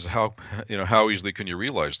practicality of it is how easily can you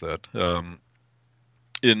realize that?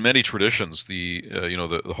 In many traditions, the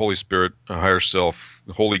Holy Spirit, higher self,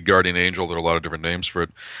 the holy guardian angel, there are a lot of different names for it,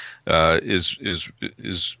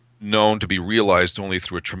 is known to be realized only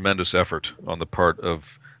through a tremendous effort on the part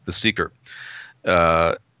of the seeker.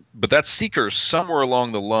 But that seeker, somewhere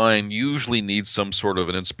along the line, usually needs some sort of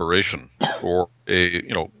an inspiration or a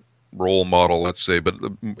role model, let's say. But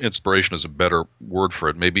inspiration is a better word for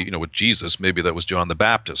it. Maybe with Jesus, maybe that was John the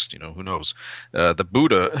Baptist. Who knows? The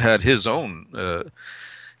Buddha had his own,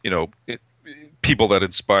 people that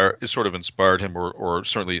inspired him, or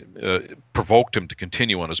certainly provoked him to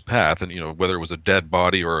continue on his path. And whether it was a dead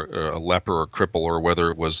body or a leper or a cripple, or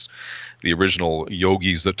whether it was the original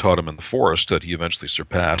yogis that taught him in the forest that he eventually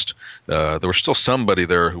surpassed, there was still somebody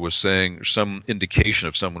there who was saying, some indication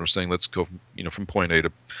of someone was saying, let's go from point A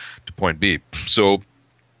to point B. So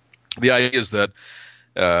the idea is that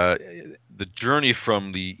the journey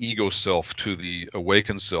from the ego self to the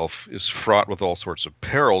awakened self is fraught with all sorts of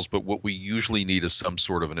perils, but what we usually need is some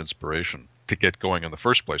sort of an inspiration to get going in the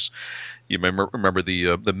first place. You remember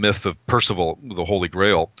the myth of Percival, the Holy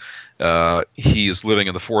Grail. He is living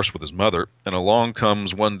in the forest with his mother, and along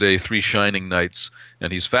comes one day 3 shining knights,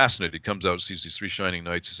 and he's fascinated. He comes out and sees these 3 shining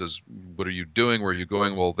knights. He says, "What are you doing? Where are you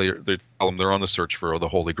going?" Well, they tell him they're on the search for the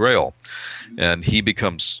Holy Grail, and he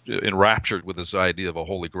becomes enraptured with this idea of a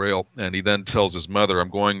Holy Grail, and he then tells his mother, "I'm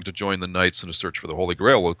going to join the knights in a search for the Holy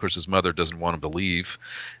Grail." Well, of course, his mother doesn't want him to leave.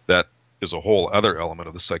 That is a whole other element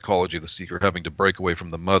of the psychology of the seeker, having to break away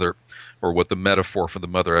from the mother, or what the metaphor for the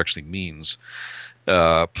mother actually means.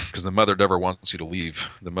 Because the mother never wants you to leave.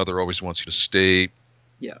 The mother always wants you to stay.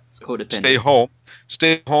 Yeah, it's codependent.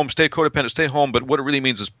 Stay home, stay codependent, stay home. But what it really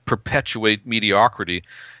means is perpetuate mediocrity,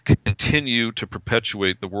 continue to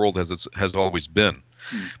perpetuate the world as it has always been.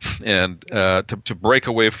 And to break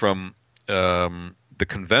away from the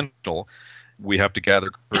conventional, we have to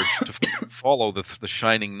gather courage to follow the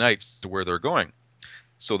shining knights to where they're going.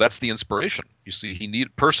 So that's the inspiration. You see,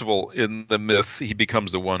 Percival in the myth, he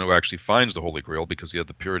becomes the one who actually finds the Holy Grail because he had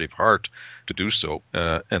the purity of heart to do so,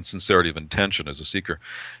 and sincerity of intention as a seeker.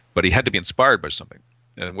 But he had to be inspired by something.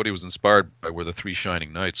 And what he was inspired by were the 3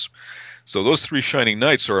 shining knights. So those 3 shining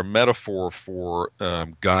knights are a metaphor for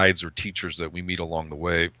guides or teachers that we meet along the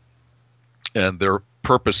way. And their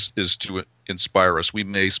purpose is to inspire us. We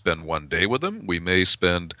may spend one day with them. We may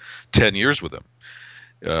spend 10 years with them.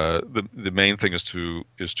 The main thing is to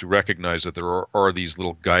recognize that there are these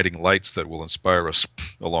little guiding lights that will inspire us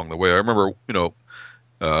along the way. I remember,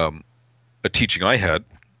 a teaching I had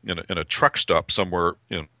in a truck stop somewhere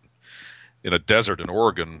in a desert in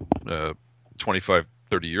Oregon 25,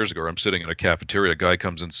 30 years ago. I'm sitting in a cafeteria. A guy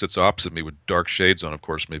comes and sits opposite me with dark shades on. Of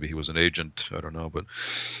course, maybe he was an agent. I don't know, but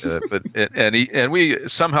we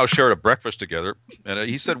somehow shared a breakfast together. And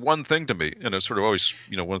he said one thing to me, and it's sort of always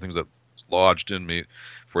one of the things that lodged in me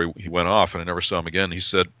before he went off, and I never saw him again. He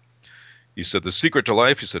said, "The secret to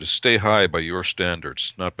life," he said, "is stay high by your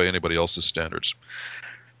standards, not by anybody else's standards."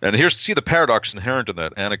 And see the paradox inherent in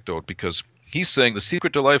that anecdote, because he's saying the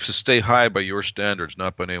secret to life is stay high by your standards,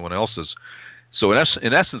 not by anyone else's. So in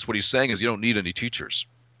essence, what he's saying is you don't need any teachers.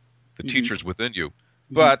 The teacher's within you.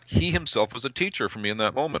 But he himself was a teacher for me in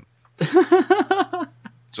that moment.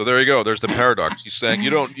 So there you go. There's the paradox. He's saying you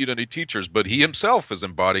don't need any teachers, but he himself is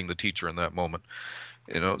embodying the teacher in that moment.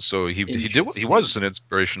 So he was an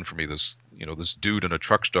inspiration for me. This dude in a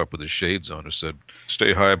truck stop with his shades on who said,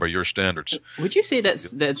 "Stay high by your standards." Would you say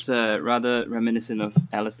that's rather reminiscent of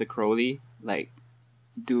Aleister Crowley, like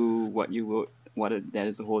do what you will, that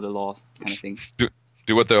is the whole of the laws kind of thing?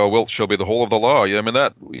 Do what thou wilt shall be the whole of the law. Yeah, I mean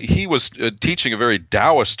that he was teaching a very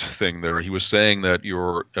Taoist thing there. He was saying that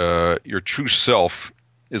your true self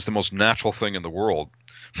is the most natural thing in the world,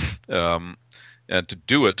 and to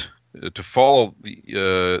do it, to follow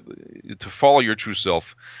your true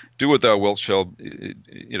self, do what thou wilt shall.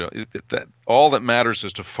 That all that matters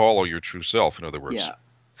is to follow your true self. In other words,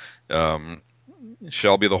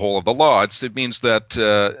 shall be the whole of the law. It means that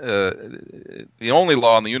the only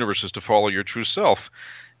law in the universe is to follow your true self.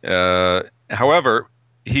 However,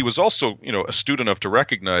 he was also astute enough to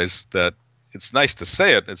recognize that it's nice to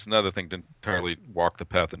say it. It's another thing to entirely walk the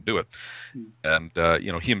path and do it. And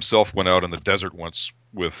he himself went out in the desert once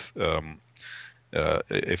with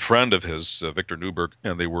a friend of his, Victor Newberg,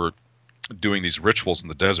 and they were doing these rituals in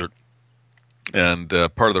the desert. And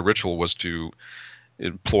part of the ritual was to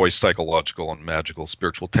employ psychological and magical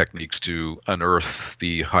spiritual techniques to unearth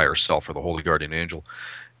the higher self, or the holy guardian angel.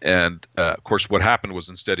 And of course, what happened was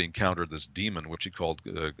instead he encountered this demon, which he called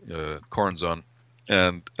Coranzon.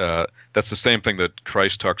 And that's the same thing that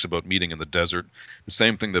Christ talks about meeting in the desert, the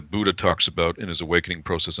same thing that Buddha talks about in his awakening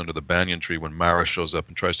process under the banyan tree when Mara shows up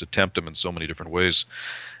and tries to tempt him in so many different ways.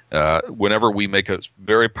 Whenever we make a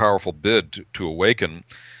very powerful bid to awaken,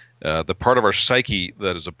 the part of our psyche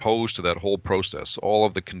that is opposed to that whole process, all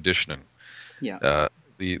of the conditioning, Yeah.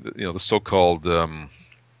 the so-called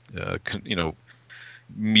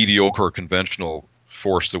mediocre conventional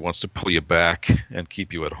force that wants to pull you back and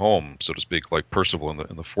keep you at home, so to speak, like Percival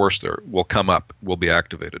in the force there, will come up, will be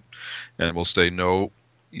activated, and will say, no,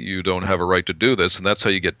 you don't have a right to do this, and that's how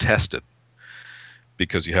you get tested,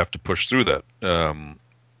 because you have to push through that.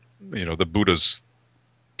 The Buddha's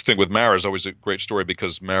thing with Mara is always a great story,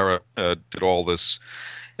 because Mara did all these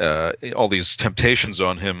temptations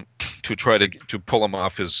on him to try to pull him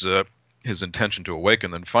off his intention to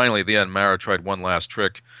awaken. And finally, at the end, Mara tried one last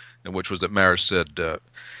trick, in which was that Mara said,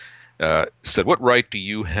 "What right do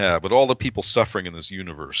you have, with all the people suffering in this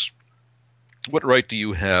universe? What right do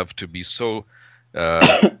you have to be so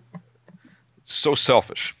so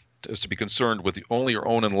selfish as to be concerned with only your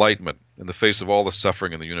own enlightenment in the face of all the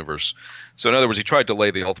suffering in the universe?" So, in other words, he tried to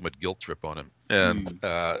lay the ultimate guilt trip on him. And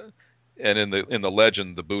in the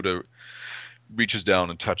legend, the Buddha reaches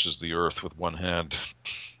down and touches the earth with one hand,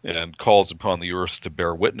 and calls upon the earth to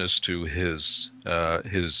bear witness to his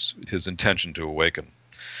intention to awaken.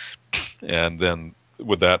 And then,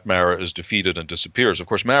 with that, Mara is defeated and disappears. Of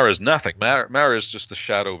course, Mara is nothing. Mara is just the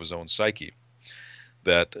shadow of his own psyche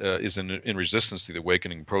that is in resistance to the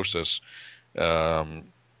awakening process.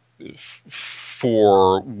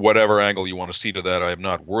 For whatever angle you want to see to that, I am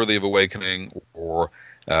not worthy of awakening, or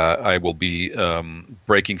I will be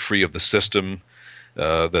breaking free of the system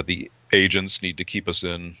that the agents need to keep us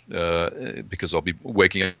in, because I'll be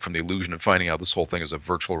waking up from the illusion and finding out this whole thing is a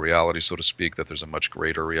virtual reality, so to speak, that there's a much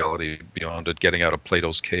greater reality beyond it, getting out of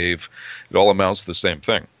Plato's cave. It all amounts to the same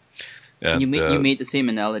thing. And you made the same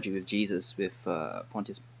analogy with Jesus, with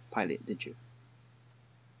Pontius Pilate, did you?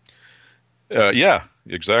 Yeah,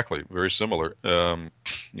 exactly. Very similar. Well,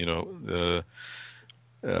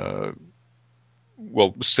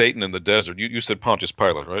 Satan in the desert. You said Pontius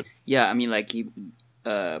Pilate, right? Yeah, I mean, like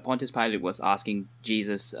Pontius Pilate was asking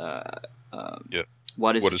Jesus,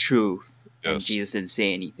 what is the truth? Yes. And Jesus didn't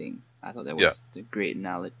say anything. I thought that was a great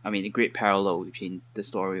analogy. I mean, a great parallel between the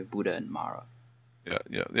story of Buddha and Mara.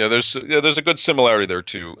 Yeah. There's a good similarity there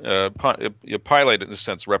too. Pilate, in a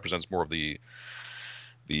sense, represents more of the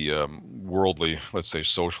worldly, let's say,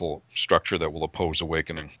 social structure that will oppose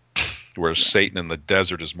awakening, whereas Satan in the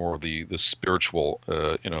desert is more of the spiritual,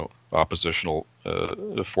 oppositional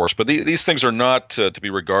force. But these things are not to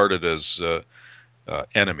be regarded as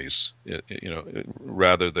enemies.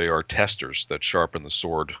 Rather they are testers that sharpen the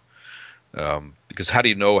sword. Because how do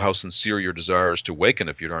you know how sincere your desire is to awaken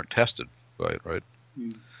if you aren't tested by it, right?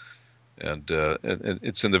 Mm. And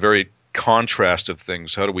it's in the very contrast of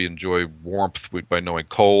things. How do we enjoy warmth by knowing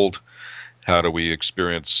cold? How do we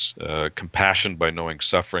experience compassion by knowing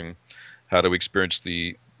suffering? How do we experience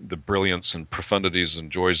the brilliance and profundities and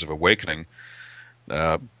joys of awakening?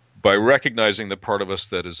 By recognizing the part of us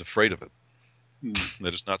that is afraid of it,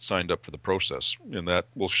 that is not signed up for the process. And that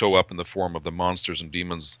will show up in the form of the monsters and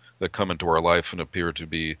demons that come into our life and appear to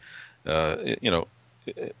be,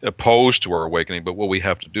 opposed to our awakening. But what we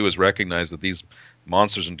have to do is recognize that these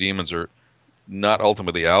monsters and demons are not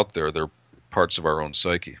ultimately out there. They're parts of our own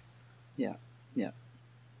psyche. Yeah.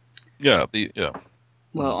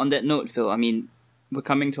 Well, on that note, Phil, I mean, we're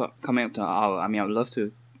coming up to an hour. I mean, I would love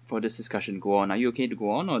for this discussion to go on. Are you okay to go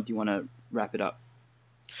on, or do you want to wrap it up?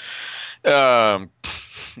 Well,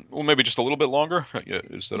 maybe just a little bit longer.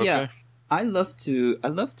 Is that okay? I love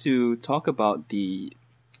to talk about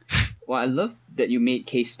I love that you made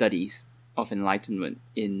case studies of enlightenment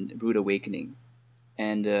in Rude Awakening.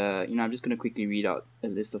 And, I'm just going to quickly read out a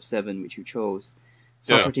list of 7 which you chose.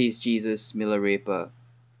 Socrates, Jesus, Milarepa,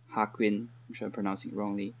 Hakuin, I'm sure I'm pronouncing it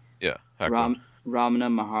wrongly. Yeah, Ramana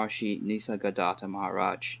Maharshi, Nisargadatta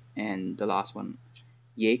Maharaj, and the last one,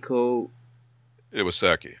 Yeiko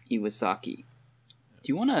Iwasaki. Do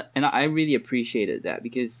you want to... And I really appreciated that,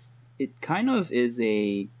 because it kind of is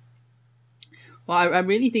a... Well, I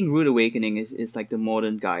really think Rude Awakening is like the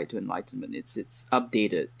modern guide to enlightenment. It's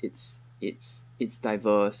updated, it's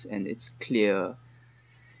diverse, and it's clear,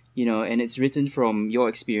 and it's written from your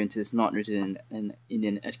experiences, not written in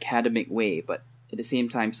an academic way, but at the same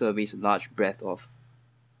time surveys a large breadth of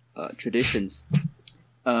traditions.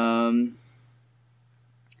 I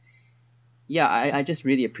just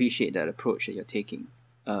really appreciate that approach that you're taking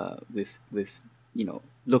with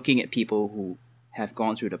looking at people who have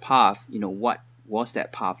gone through the path, what was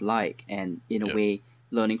that path like, and in a way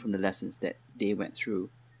learning from the lessons that they went through.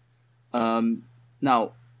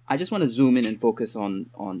 Now, I just want to zoom in and focus on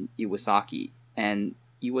Iwasaki, and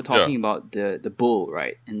you were talking about the bull,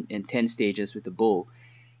 right, and 10 stages with the bull,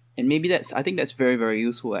 and maybe I think that's very, very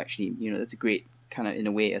useful actually. That's a great kind of in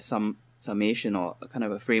a way a summation or a kind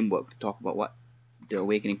of a framework to talk about what the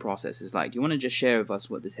awakening process is like. Do you want to just share with us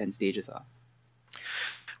what the 10 stages are?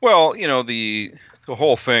 Well, the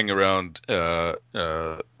whole thing around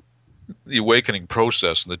the awakening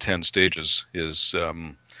process and the 10 stages is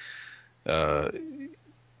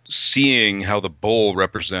seeing how the bull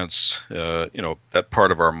represents, that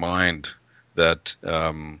part of our mind that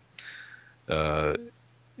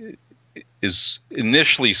is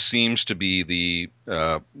initially seems to be the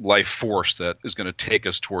life force that is going to take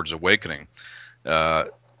us towards awakening, but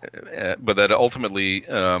that ultimately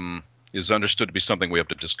is understood to be something we have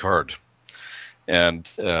to discard. And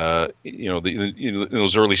in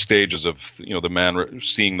those early stages of the man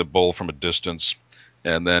seeing the bull from a distance,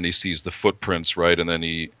 and then he sees the footprints, right, and then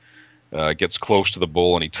he gets close to the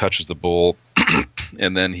bull and he touches the bull,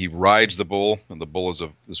 and then he rides the bull, and the bull is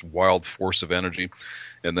this wild force of energy,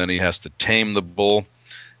 and then he has to tame the bull,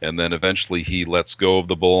 and then eventually he lets go of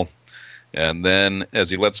the bull, and then as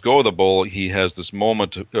he lets go of the bull, he has this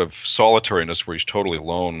moment of solitariness where he's totally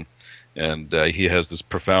alone. And he has this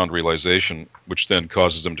profound realization, which then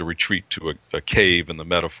causes him to retreat to a cave in the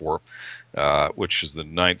metaphor, which is the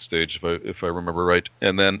 9th stage, if I remember right.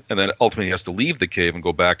 And then ultimately he has to leave the cave and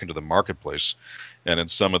go back into the marketplace. And in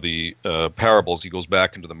some of the parables, he goes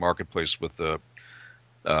back into the marketplace with a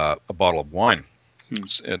bottle of wine.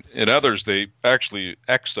 And in others, they actually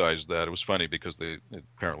excised that. It was funny because they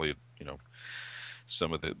apparently,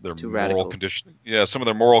 some of their moral conditioning. Yeah, some of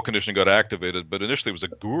their moral conditioning got activated, but initially it was a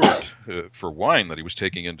gourd for wine that he was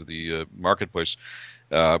taking into the marketplace.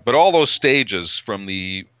 But all those stages, from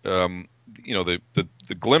the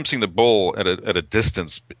glimpsing the bull at a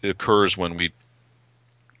distance, occurs when we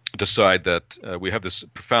decide that we have this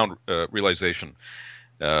profound realization.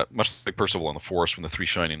 Much like Percival in the forest when the 3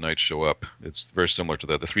 shining knights show up. It's very similar to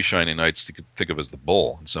that. The 3 shining knights you could think of as the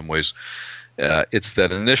bull in some ways. It's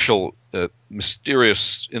that initial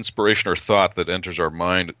mysterious inspiration or thought that enters our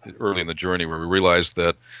mind early in the journey where we realize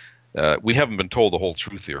that we haven't been told the whole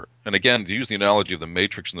truth here. And again, to use the analogy of the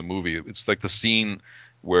Matrix in the movie, it's like the scene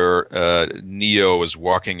where Neo is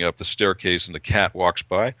walking up the staircase and the cat walks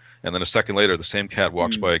by, and then a second later the same cat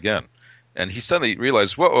walks by again. And he suddenly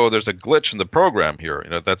realized, whoa, there's a glitch in the program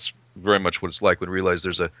here. That's very much what it's like when we realize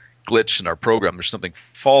there's a glitch in our program. There's something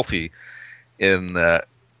faulty in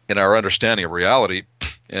our understanding of reality.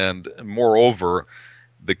 And moreover,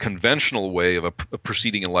 the conventional way of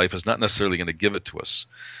proceeding in life is not necessarily going to give it to us.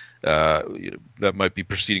 That might be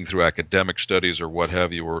proceeding through academic studies or what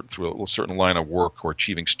have you, or through a certain line of work or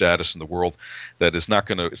achieving status in the world. That is not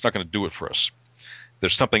going to do it for us.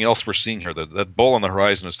 There's something else we're seeing here. That bull on the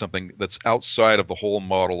horizon is something that's outside of the whole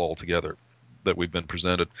model altogether that we've been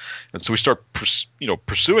presented. And so we start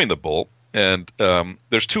pursuing the bull. And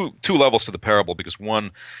there's two levels to the parable, because one,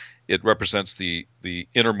 it represents the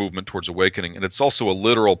inner movement towards awakening, and it's also a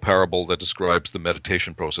literal parable that describes the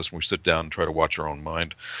meditation process when we sit down and try to watch our own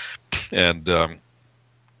mind. And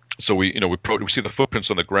so we see the footprints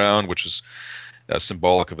on the ground, which is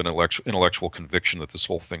symbolic of an intellectual conviction that this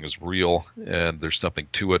whole thing is real and there's something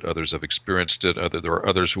to it. Others have experienced it. There are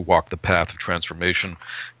others who walk the path of transformation.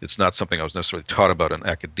 It's not something I was necessarily taught about in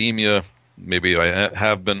academia. Maybe I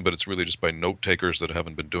have been, but it's really just by note takers that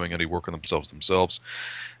haven't been doing any work on themselves.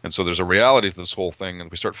 And so there's a reality to this whole thing,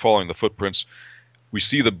 and we start following the footprints. We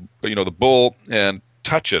see the bull and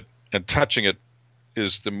touch it, and touching it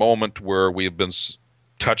is the moment where we have been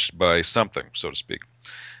touched by something, so to speak,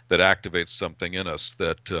 that activates something in us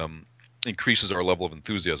that increases our level of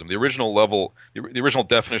enthusiasm. The original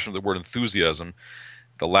definition of the word enthusiasm,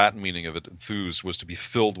 the Latin meaning of it, enthuse, was to be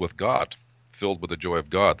filled with God, filled with the joy of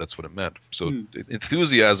God. That's what it meant. So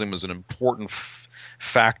enthusiasm is an important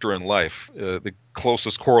factor in life. The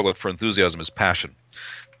closest correlate for enthusiasm is passion.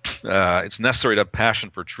 It's necessary to have passion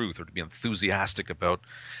for truth, or to be enthusiastic about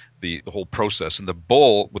the whole process. And the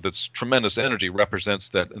bull, with its tremendous energy, represents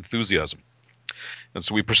that enthusiasm. And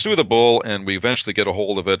so we pursue the bull, and we eventually get a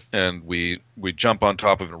hold of it, and we jump on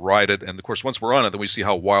top of it and ride it. And of course, once we're on it, then we see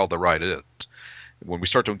how wild the ride is. When we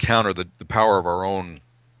start to encounter the power of our own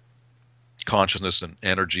consciousness and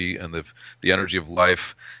energy, and the energy of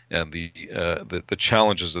life, and the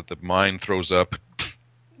challenges that the mind throws up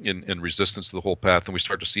in resistance to the whole path, and we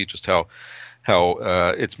start to see just how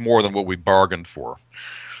it's more than what we bargained for.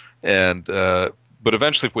 And but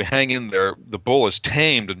eventually, if we hang in there, the bull is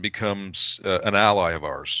tamed and becomes an ally of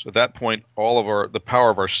ours. At that point, the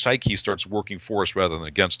power of our psyche starts working for us rather than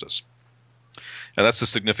against us. And that's a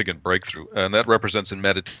significant breakthrough. And that represents in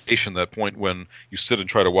meditation that point when you sit and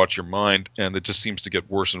try to watch your mind, and it just seems to get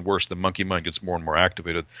worse and worse. The monkey mind gets more and more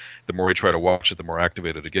activated. The more you try to watch it, the more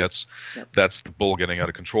activated it gets. Yep. That's the bull getting out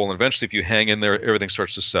of control. And eventually, if you hang in there, everything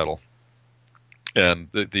starts to settle.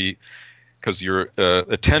 And because your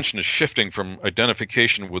attention is shifting from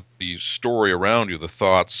identification with the story around you, the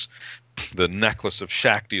thoughts, the necklace of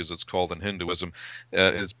Shakti, as it's called in Hinduism,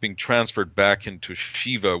 it's being transferred back into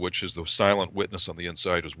Shiva, which is the silent witness on the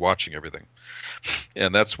inside who's watching everything.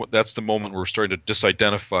 And that's the moment we're starting to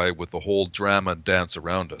disidentify with the whole drama and dance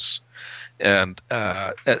around us. And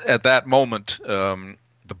at that moment, the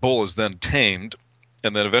bull is then tamed,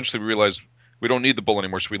 and then eventually we realize we don't need the bull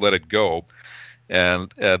anymore, so we let it go.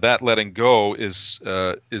 And that letting go is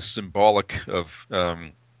symbolic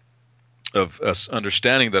of us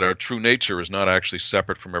understanding that our true nature is not actually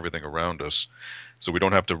separate from everything around us. So we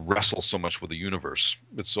don't have to wrestle so much with the universe.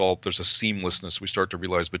 There's a seamlessness we start to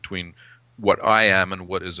realize between what I am and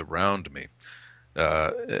what is around me.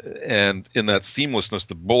 And in that seamlessness,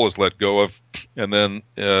 the bull is let go of, and then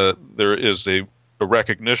there is a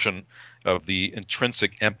recognition of the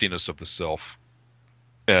intrinsic emptiness of the self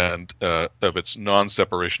and of its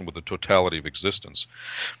non-separation with the totality of existence.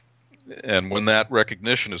 And when that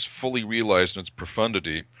recognition is fully realized in its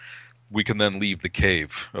profundity, we can then leave the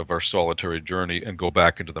cave of our solitary journey and go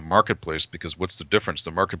back into the marketplace, because what's the difference?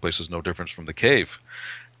 The marketplace is no different from the cave.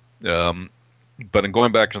 But in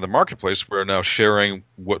going back into the marketplace, we're now sharing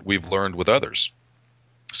what we've learned with others.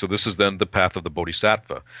 So this is then the path of the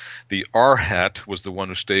bodhisattva. The arhat was the one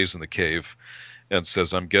who stays in the cave and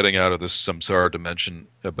says, I'm getting out of this samsara dimension,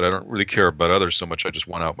 but I don't really care about others so much, I just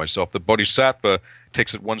want out myself. The bodhisattva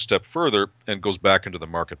takes it one step further and goes back into the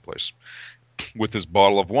marketplace with his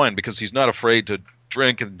bottle of wine, because he's not afraid to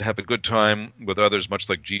drink and have a good time with others, much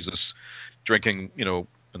like Jesus drinking,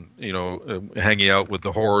 hanging out with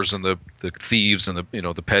the whores and the thieves and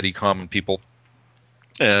the petty common people.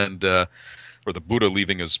 And or the Buddha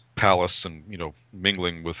leaving his palace and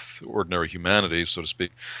mingling with ordinary humanity, so to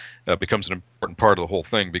speak, becomes an important part of the whole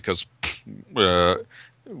thing, because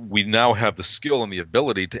we now have the skill and the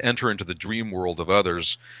ability to enter into the dream world of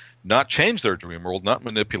others, not change their dream world, not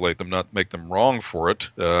manipulate them, not make them wrong for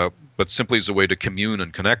it, but simply as a way to commune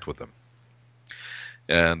and connect with them.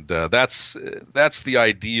 And that's the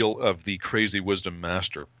ideal of the crazy wisdom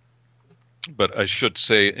master. But I should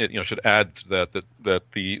say, should add to that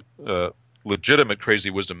the legitimate crazy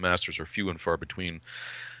wisdom masters are few and far between.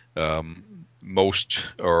 Most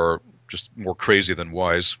are just more crazy than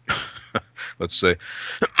wise, let's say.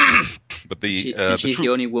 But she's the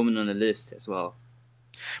only woman on the list as well.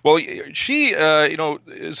 Well, she,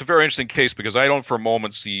 is a very interesting case, because I don't for a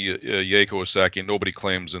moment see Yeiko Osaki, and nobody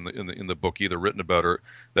claims in the book either written about her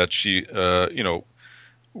that she,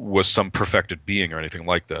 was some perfected being or anything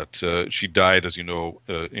like that. She died, as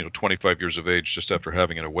 25 years of age, just after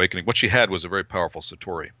having an awakening. What she had was a very powerful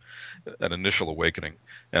satori, an initial awakening.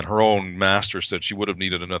 And her own master said she would have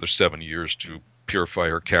needed another 7 years to purify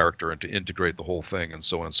her character and to integrate the whole thing, and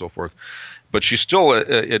so on and so forth. But she's still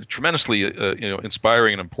a tremendously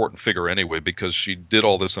inspiring and important figure anyway, because she did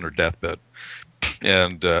all this on her deathbed,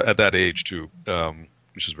 and at that age too,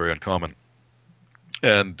 which is very uncommon.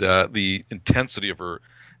 And the intensity of her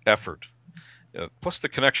effort, plus the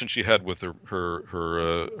connection she had with her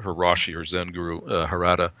Rashi, her Zen guru,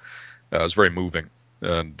 Harada, was very moving.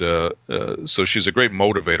 And so she's a great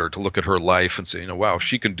motivator to look at her life and say, wow,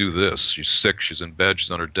 she can do this. She's sick, she's in bed, she's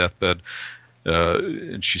on her deathbed,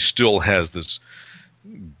 and she still has this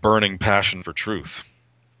burning passion for truth.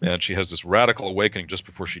 And she has this radical awakening just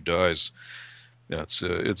before she dies. Yeah,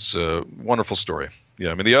 it's a wonderful story. Yeah,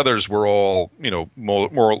 I mean, the others were all, more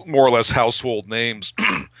or less household names,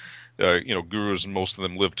 gurus, and most of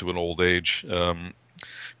them lived to an old age.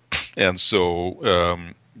 And so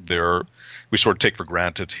we sort of take for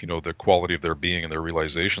granted, the quality of their being and their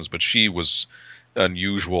realizations. But she was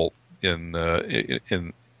unusual in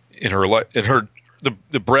her life,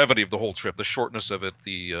 the brevity of the whole trip, the shortness of it,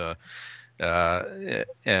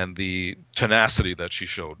 and the tenacity that she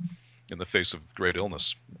showed in the face of great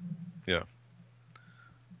illness. Yeah.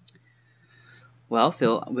 Well,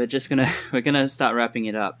 Phil, we're gonna start wrapping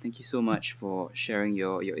it up. Thank you so much for sharing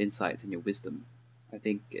your insights and your wisdom. I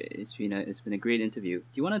think it's been a great interview. Do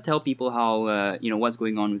you want to tell people how what's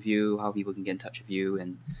going on with you, how people can get in touch with you,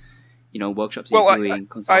 and workshops you're doing,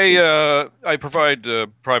 consulting? I provide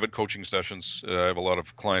private coaching sessions. I have a lot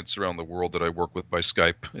of clients around the world that I work with by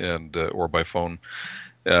Skype and or by phone.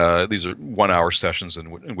 These are 1-hour sessions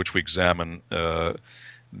in which we examine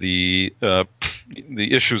the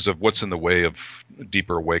the issues of what's in the way of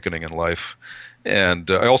deeper awakening in life. And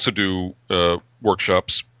I also do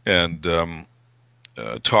workshops and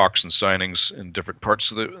talks and signings in different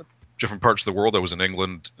parts of the world. I was in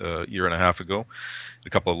England a year and a half ago, a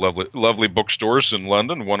couple of lovely bookstores in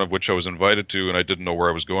London, one of which I was invited to, and I didn't know where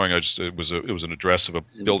I was going. It was an address of a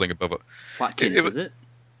building above a. Watkins, was it?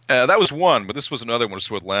 That was one, but this was another one. It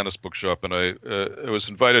was Atlantis Bookshop, and I was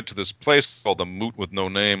invited to this place called the Moot with No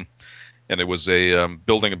Name, and it was a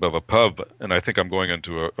building above a pub. And I think I'm going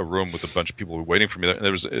into a room with a bunch of people who were waiting for me. And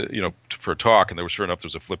there was, for a talk, and there was sure enough there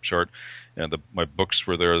was a flip chart, and my books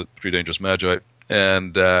were there, Three Dangerous Magi,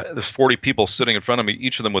 and there's 40 people sitting in front of me,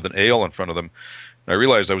 each of them with an ale in front of them. And I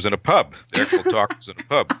realized I was in a pub. The actual talk was in a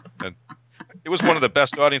pub, and it was one of the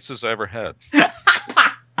best audiences I ever had.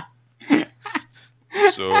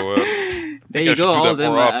 So there you go. All of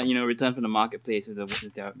them, return from the marketplace with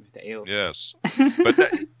the ale. Yes, but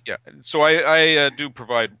yeah. So I do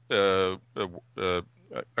provide. I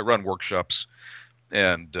run workshops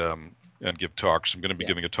and give talks. I'm going to be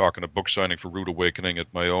giving a talk and a book signing for Rude Awakening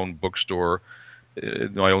at my own bookstore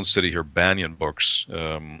in my own city here, Banyan Books,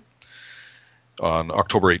 on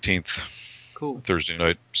October 18th. Cool. Thursday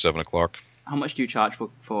night, 7:00. How much do you charge for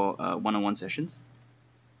one-on-one sessions?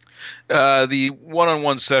 The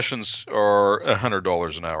one-on-one sessions are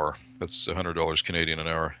 $100 an hour. That's $100 Canadian an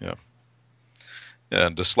hour. Yeah,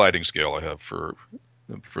 and a sliding scale I have for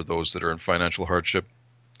those that are in financial hardship.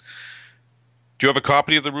 Do you have a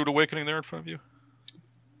copy of the Rude Awakening there in front of you?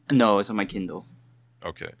 No, it's on my Kindle.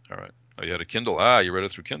 Okay, all right. Oh, you had a Kindle. You read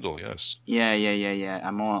it through Kindle. Yes. Yeah.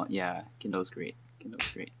 Kindle's great.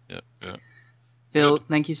 Yeah. Phil,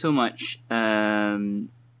 thank you so much.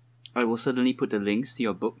 I will certainly put the links to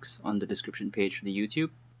your books on the description page for the YouTube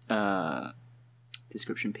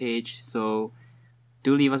description page. So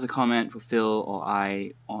do leave us a comment for Phil or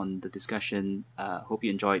I on the discussion. Hope you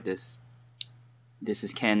enjoyed this. This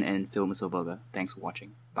is Ken and Phil Mistlberger. Thanks for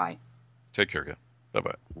watching. Bye. Take care, again.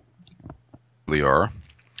 Bye-bye. We are.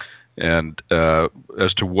 And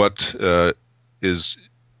as to what is,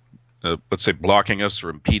 let's say, blocking us or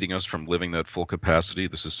impeding us from living that full capacity,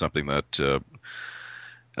 this is something that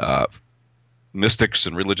mystics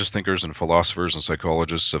and religious thinkers and philosophers and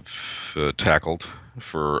psychologists have tackled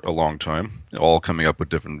for a long time, all coming up with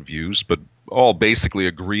different views, but all basically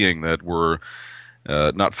agreeing that we're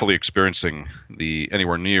not fully experiencing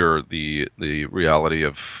anywhere near the reality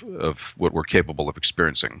of what we're capable of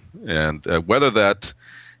experiencing. And whether that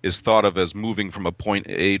is thought of as moving from a point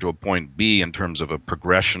A to a point B in terms of a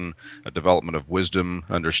progression, a development of wisdom,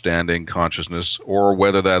 understanding, consciousness, or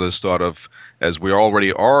whether that is thought of as we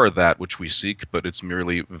already are that which we seek, but it's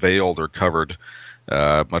merely veiled or covered,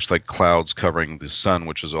 much like clouds covering the sun,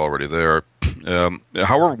 which is already there.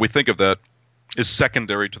 However we think of that is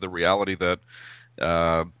secondary to the reality that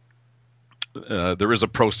there is a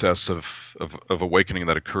process of awakening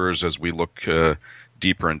that occurs as we look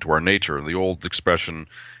deeper into our nature. The old expression,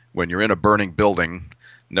 when you're in a burning building,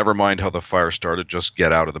 never mind how the fire started, just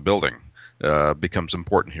get out of the building, becomes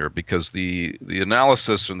important here, because the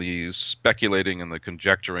analysis and the speculating and the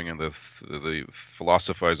conjecturing and the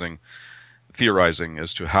philosophizing, theorizing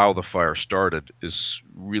as to how the fire started is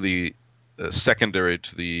really secondary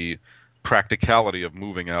to the practicality of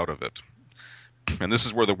moving out of it. And this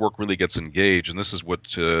is where the work really gets engaged, and this is what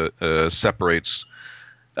separates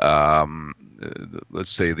let's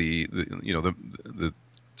say the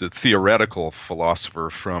theoretical philosopher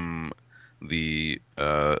from the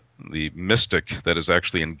mystic that is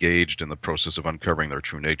actually engaged in the process of uncovering their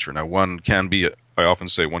true nature. Now, I often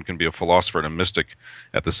say one can be a philosopher and a mystic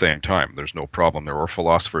at the same time. There's no problem there, or a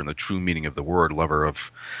philosopher in the true meaning of the word, lover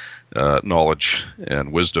of knowledge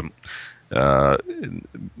and wisdom. However,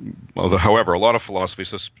 a lot of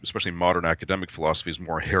philosophies, especially modern academic philosophy, is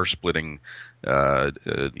more hair-splitting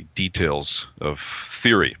details of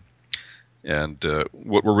theory. And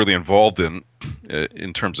what we're really involved in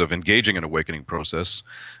terms of engaging an awakening process,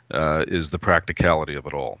 is the practicality of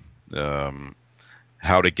it all.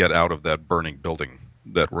 How to get out of that burning building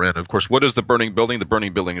that we're in. Of course, what is the burning building? The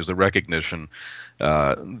burning building is the recognition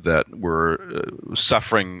that we're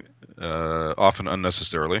suffering often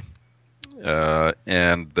unnecessarily,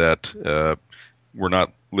 and that we're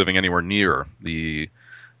not living anywhere near the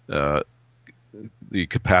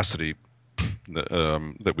capacity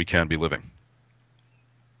that we can be living.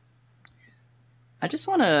 I just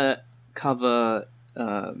want to cover,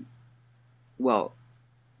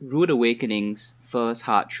 Rude Awakening's first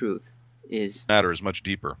hard truth is... matter is much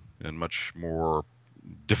deeper and much more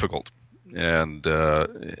difficult, and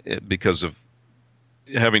because of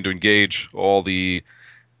having to engage all the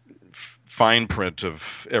fine print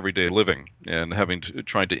of everyday living, and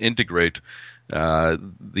trying to integrate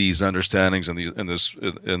these understandings and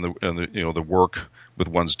the work with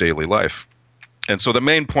one's daily life. And so the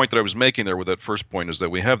main point that I was making there with that first point is that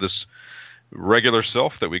we have this regular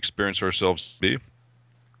self that we experience ourselves to be,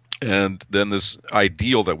 and then this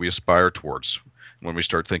ideal that we aspire towards when we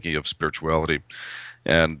start thinking of spirituality.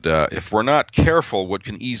 And if we're not careful, what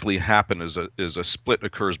can easily happen is a split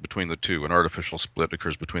occurs between the two, an artificial split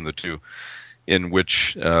occurs between the two, in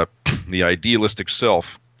which the idealistic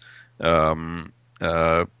self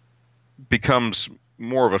becomes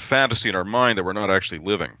more of a fantasy in our mind that we're not actually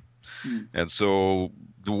living. And so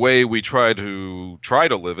the way we try to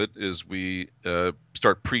live it is we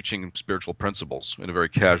start preaching spiritual principles in a very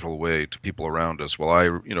casual way to people around us. Well,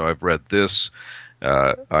 I've read this,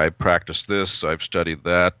 I practice this, I've studied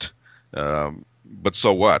that, but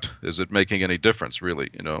so what? Is it making any difference, really?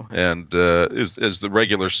 And is the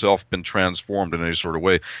regular self been transformed in any sort of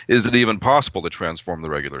way? Is it even possible to transform the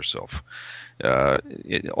regular self?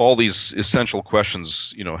 All these essential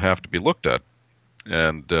questions, have to be looked at.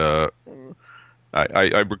 And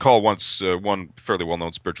I recall once one fairly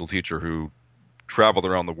well-known spiritual teacher who traveled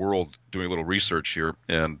around the world doing a little research here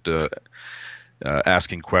and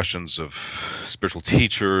asking questions of spiritual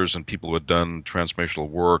teachers and people who had done transformational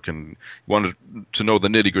work, and wanted to know the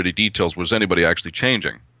nitty-gritty details. Was anybody actually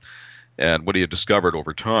changing? And what he had discovered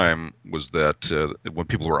over time was that when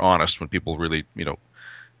people were honest, when people really,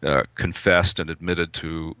 confessed and admitted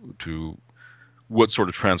to what sort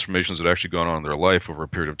of transformations had actually gone on in their life over a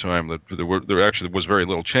period of time, that there actually was very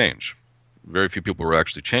little change. Very few people were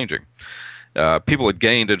actually changing. People had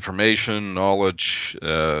gained information, knowledge,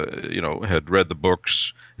 had read the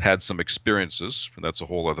books, had some experiences, and that's a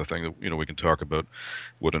whole other thing that we can talk about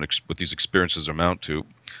what these experiences amount to,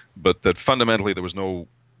 but that fundamentally there was no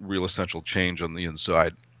real essential change on the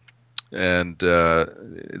inside. And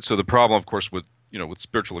so the problem, of course, with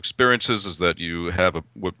spiritual experiences is that you have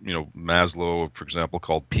what Maslow, for example,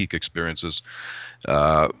 called peak experiences,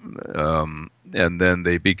 and then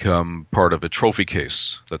they become part of a trophy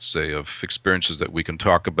case, let's say, of experiences that we can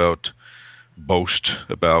talk about, boast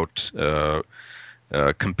about,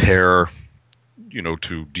 compare,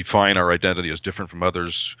 to define our identity as different from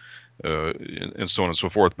others, and so on and so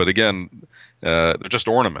forth. But again, they're just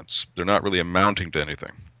ornaments. They're not really amounting to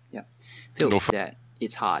anything. Yeah, Phil, that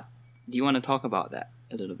it's hard. Do you want to talk about that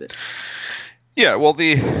a little bit? Yeah, well,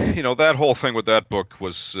 that whole thing with that book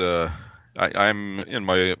was, I'm in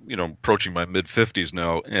my, approaching my mid-50s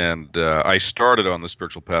now, and I started on the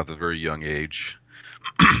spiritual path at a very young age,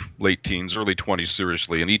 late teens, early 20s,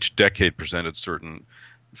 seriously, and each decade presented certain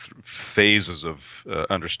phases of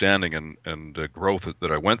understanding and growth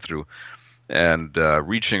that I went through. And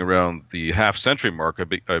reaching around the half-century mark,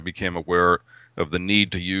 I became aware of the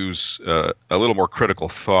need to use a little more critical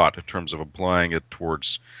thought in terms of applying it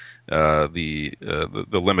towards the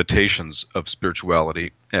limitations of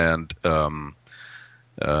spirituality and of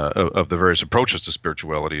the various approaches to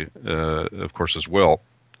spirituality, of course, as well.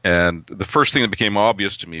 And the first thing that became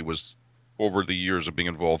obvious to me was, over the years of being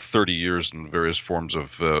involved, 30 years in various forms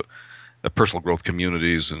of personal growth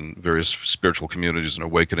communities and various spiritual communities and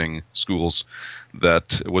awakening schools,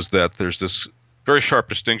 that there's this very sharp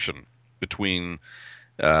distinction between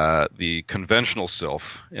the conventional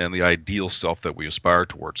self and the ideal self that we aspire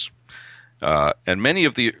towards. And many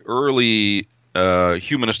of the early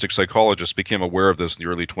humanistic psychologists became aware of this in the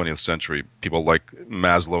early 20th century. People like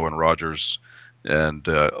Maslow and Rogers and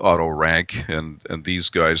Otto Rank and these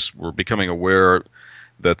guys were becoming aware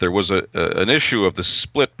that there was an issue of the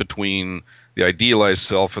split between the idealized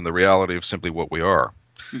self and the reality of simply what we are.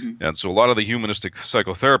 Mm-hmm. And so a lot of the humanistic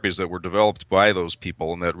psychotherapies that were developed by those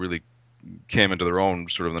people and that really came into their own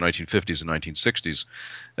sort of in the 1950s and 1960s,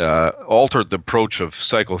 altered the approach of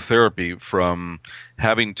psychotherapy from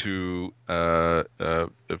having to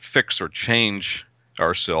fix or change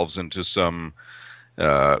ourselves into some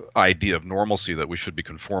idea of normalcy that we should be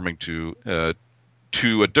conforming to a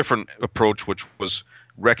different approach, which was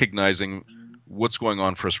recognizing what's going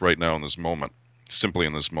on for us right now in this moment, simply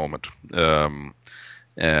in this moment.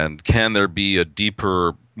 And can there be a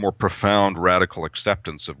deeper, more profound, radical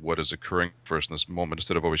acceptance of what is occurring for us in this moment,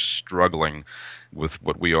 instead of always struggling with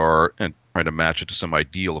what we are and trying to match it to some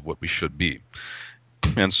ideal of what we should be?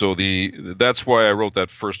 And so that's why I wrote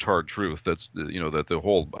that first hard truth. That's that the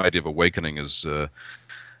whole idea of awakening is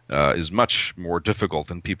much more difficult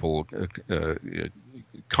than people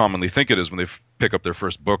commonly think it is when they pick up their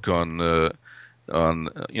first book on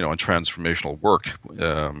transformational work.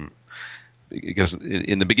 Because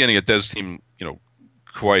in the beginning it does seem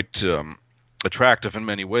quite attractive in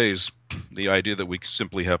many ways. The idea that we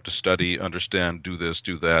simply have to study, understand, do this,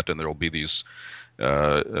 do that, and there will be these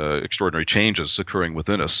extraordinary changes occurring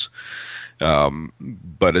within us.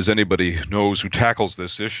 But as anybody knows who tackles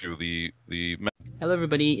this issue, the Hello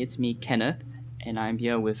everybody, it's me Kenneth, and I'm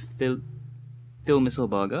here with Phil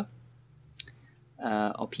Mistlberger,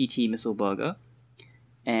 or PT Mistlberger,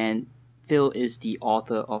 and Phil is the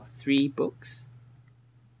author of 3 books: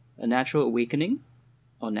 A Natural Awakening,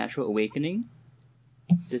 or Natural Awakening,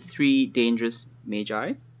 The Three Dangerous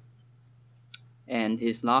Magi, and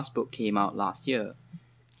his last book came out last year,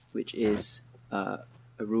 which is A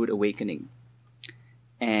Rude Awakening.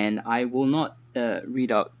 And I will not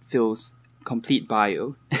read out Phil's complete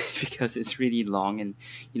bio because it's really long, and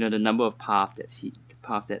the number of paths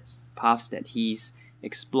that he's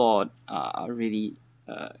explored are really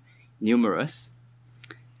numerous.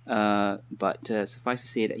 But suffice to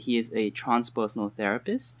say that he is a transpersonal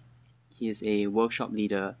therapist, he is a workshop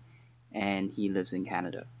leader, and he lives in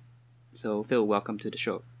Canada. So Phil, welcome to the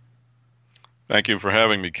show. Thank you for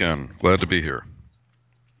having me, Ken. Glad to be here.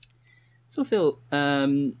 So Phil,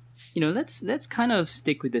 let's kind of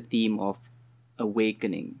stick with the theme of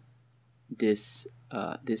awakening this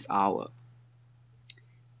hour.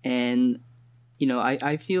 And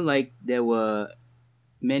I feel like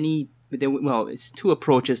it's 2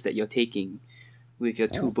 approaches that you're taking with your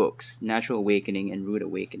 2 books, Natural Awakening and Rude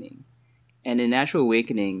Awakening. And in Natural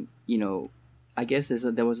Awakening, I guess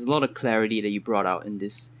there was a lot of clarity that you brought out in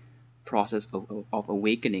this process of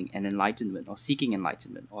awakening and enlightenment, or seeking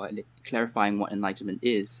enlightenment, or clarifying what enlightenment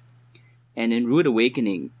is. And in Rude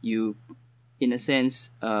Awakening, you, in a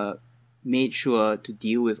sense, made sure to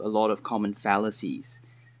deal with a lot of common fallacies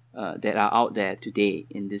that are out there today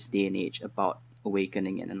in this day and age about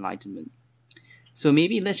awakening and enlightenment. So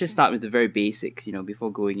maybe let's just start with the very basics,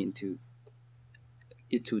 before going into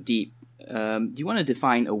it too deep. Do you want to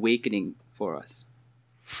define awakening for us?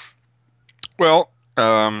 Well,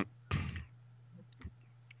 one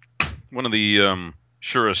of the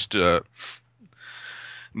surest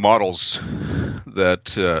models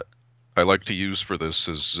that I like to use for this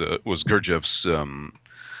was Gurdjieff's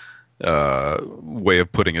way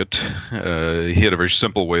of putting it. He had a very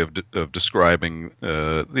simple way of describing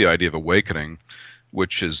the idea of awakening,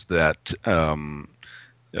 which is that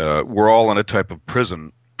we're all in a type of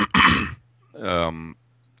prison,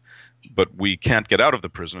 but we can't get out of the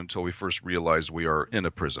prison until we first realize we are in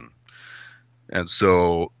a prison. And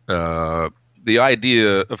so the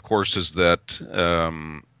idea, of course, is that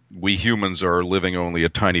we humans are living only a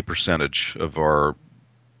tiny percentage of our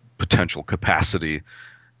potential capacity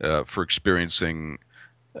for experiencing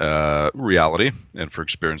reality and for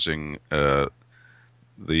experiencing the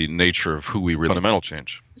nature of who we really fundamental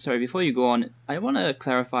change. Sorry, before you go on, I want to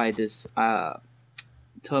clarify this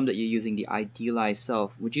term that you're using, the idealized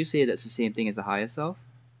self. Would you say that's the same thing as a higher self,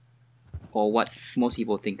 or what most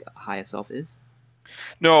people think a higher self is?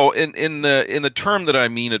 No, in the term that I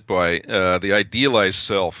mean it by, the idealized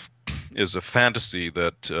self is a fantasy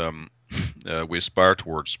that we aspire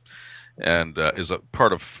towards, and is a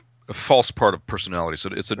false part of personality.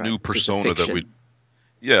 So it's a new persona that we.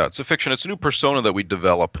 Yeah, it's a fiction. It's a new persona that we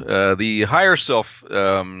develop. The higher self.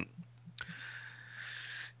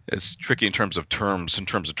 It's tricky in terms of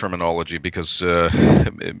terminology, because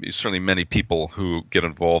certainly many people who get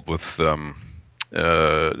involved with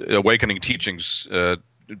awakening teachings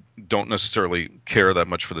don't necessarily care that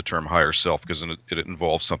much for the term higher self, because it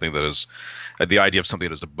involves something that is the idea of something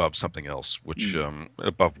that is above something else, which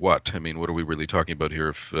above what? I mean, what are we really talking about here?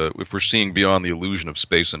 If we're seeing beyond the illusion of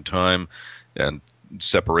space and time and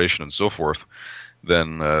separation and so forth,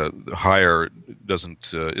 then higher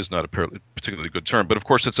is not a particularly good term. But of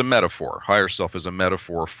course, it's a metaphor. Higher self is a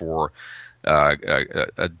metaphor for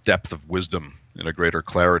a depth of wisdom and a greater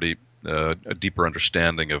clarity, a deeper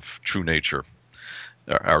understanding of true nature,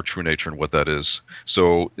 our true nature and what that is.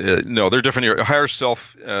 So no, they're different here. Higher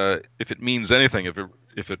self, if it means anything,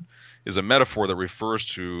 if it is a metaphor that refers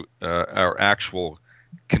to our actual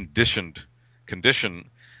condition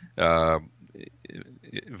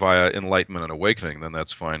via enlightenment and awakening, then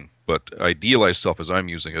that's fine. But idealized self, as I'm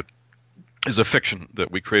using it, is a fiction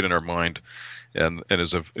that we create in our mind, and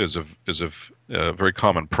is a very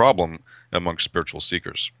common problem amongst spiritual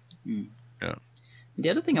seekers. Yeah. The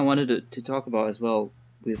other thing I wanted to talk about as well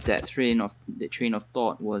with that train of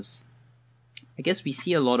thought was, I guess we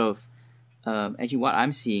see a lot of actually what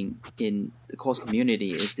I'm seeing in the course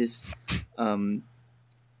community is this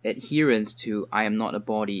adherence to I am not a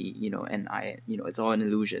body, and it's all an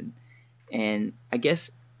illusion. And I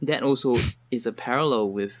guess that also is a parallel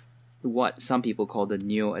with what some people call the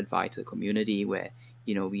Neo-Advaita community, where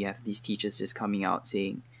we have these teachers just coming out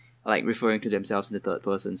saying, like referring to themselves in the third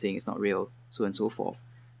person, saying it's not real, so on and so forth.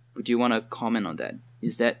 But do you want to comment on that?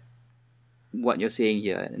 Is that what you're saying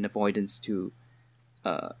here, an avoidance to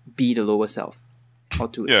be the lower self, or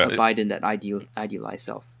to abide in that idealized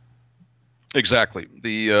self? Exactly.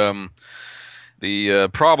 The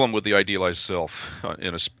problem with the idealized self,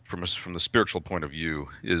 from the spiritual point of view,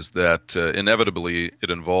 is that inevitably it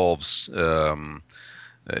involves some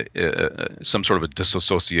sort of a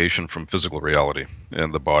disassociation from physical reality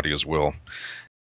and the body as well.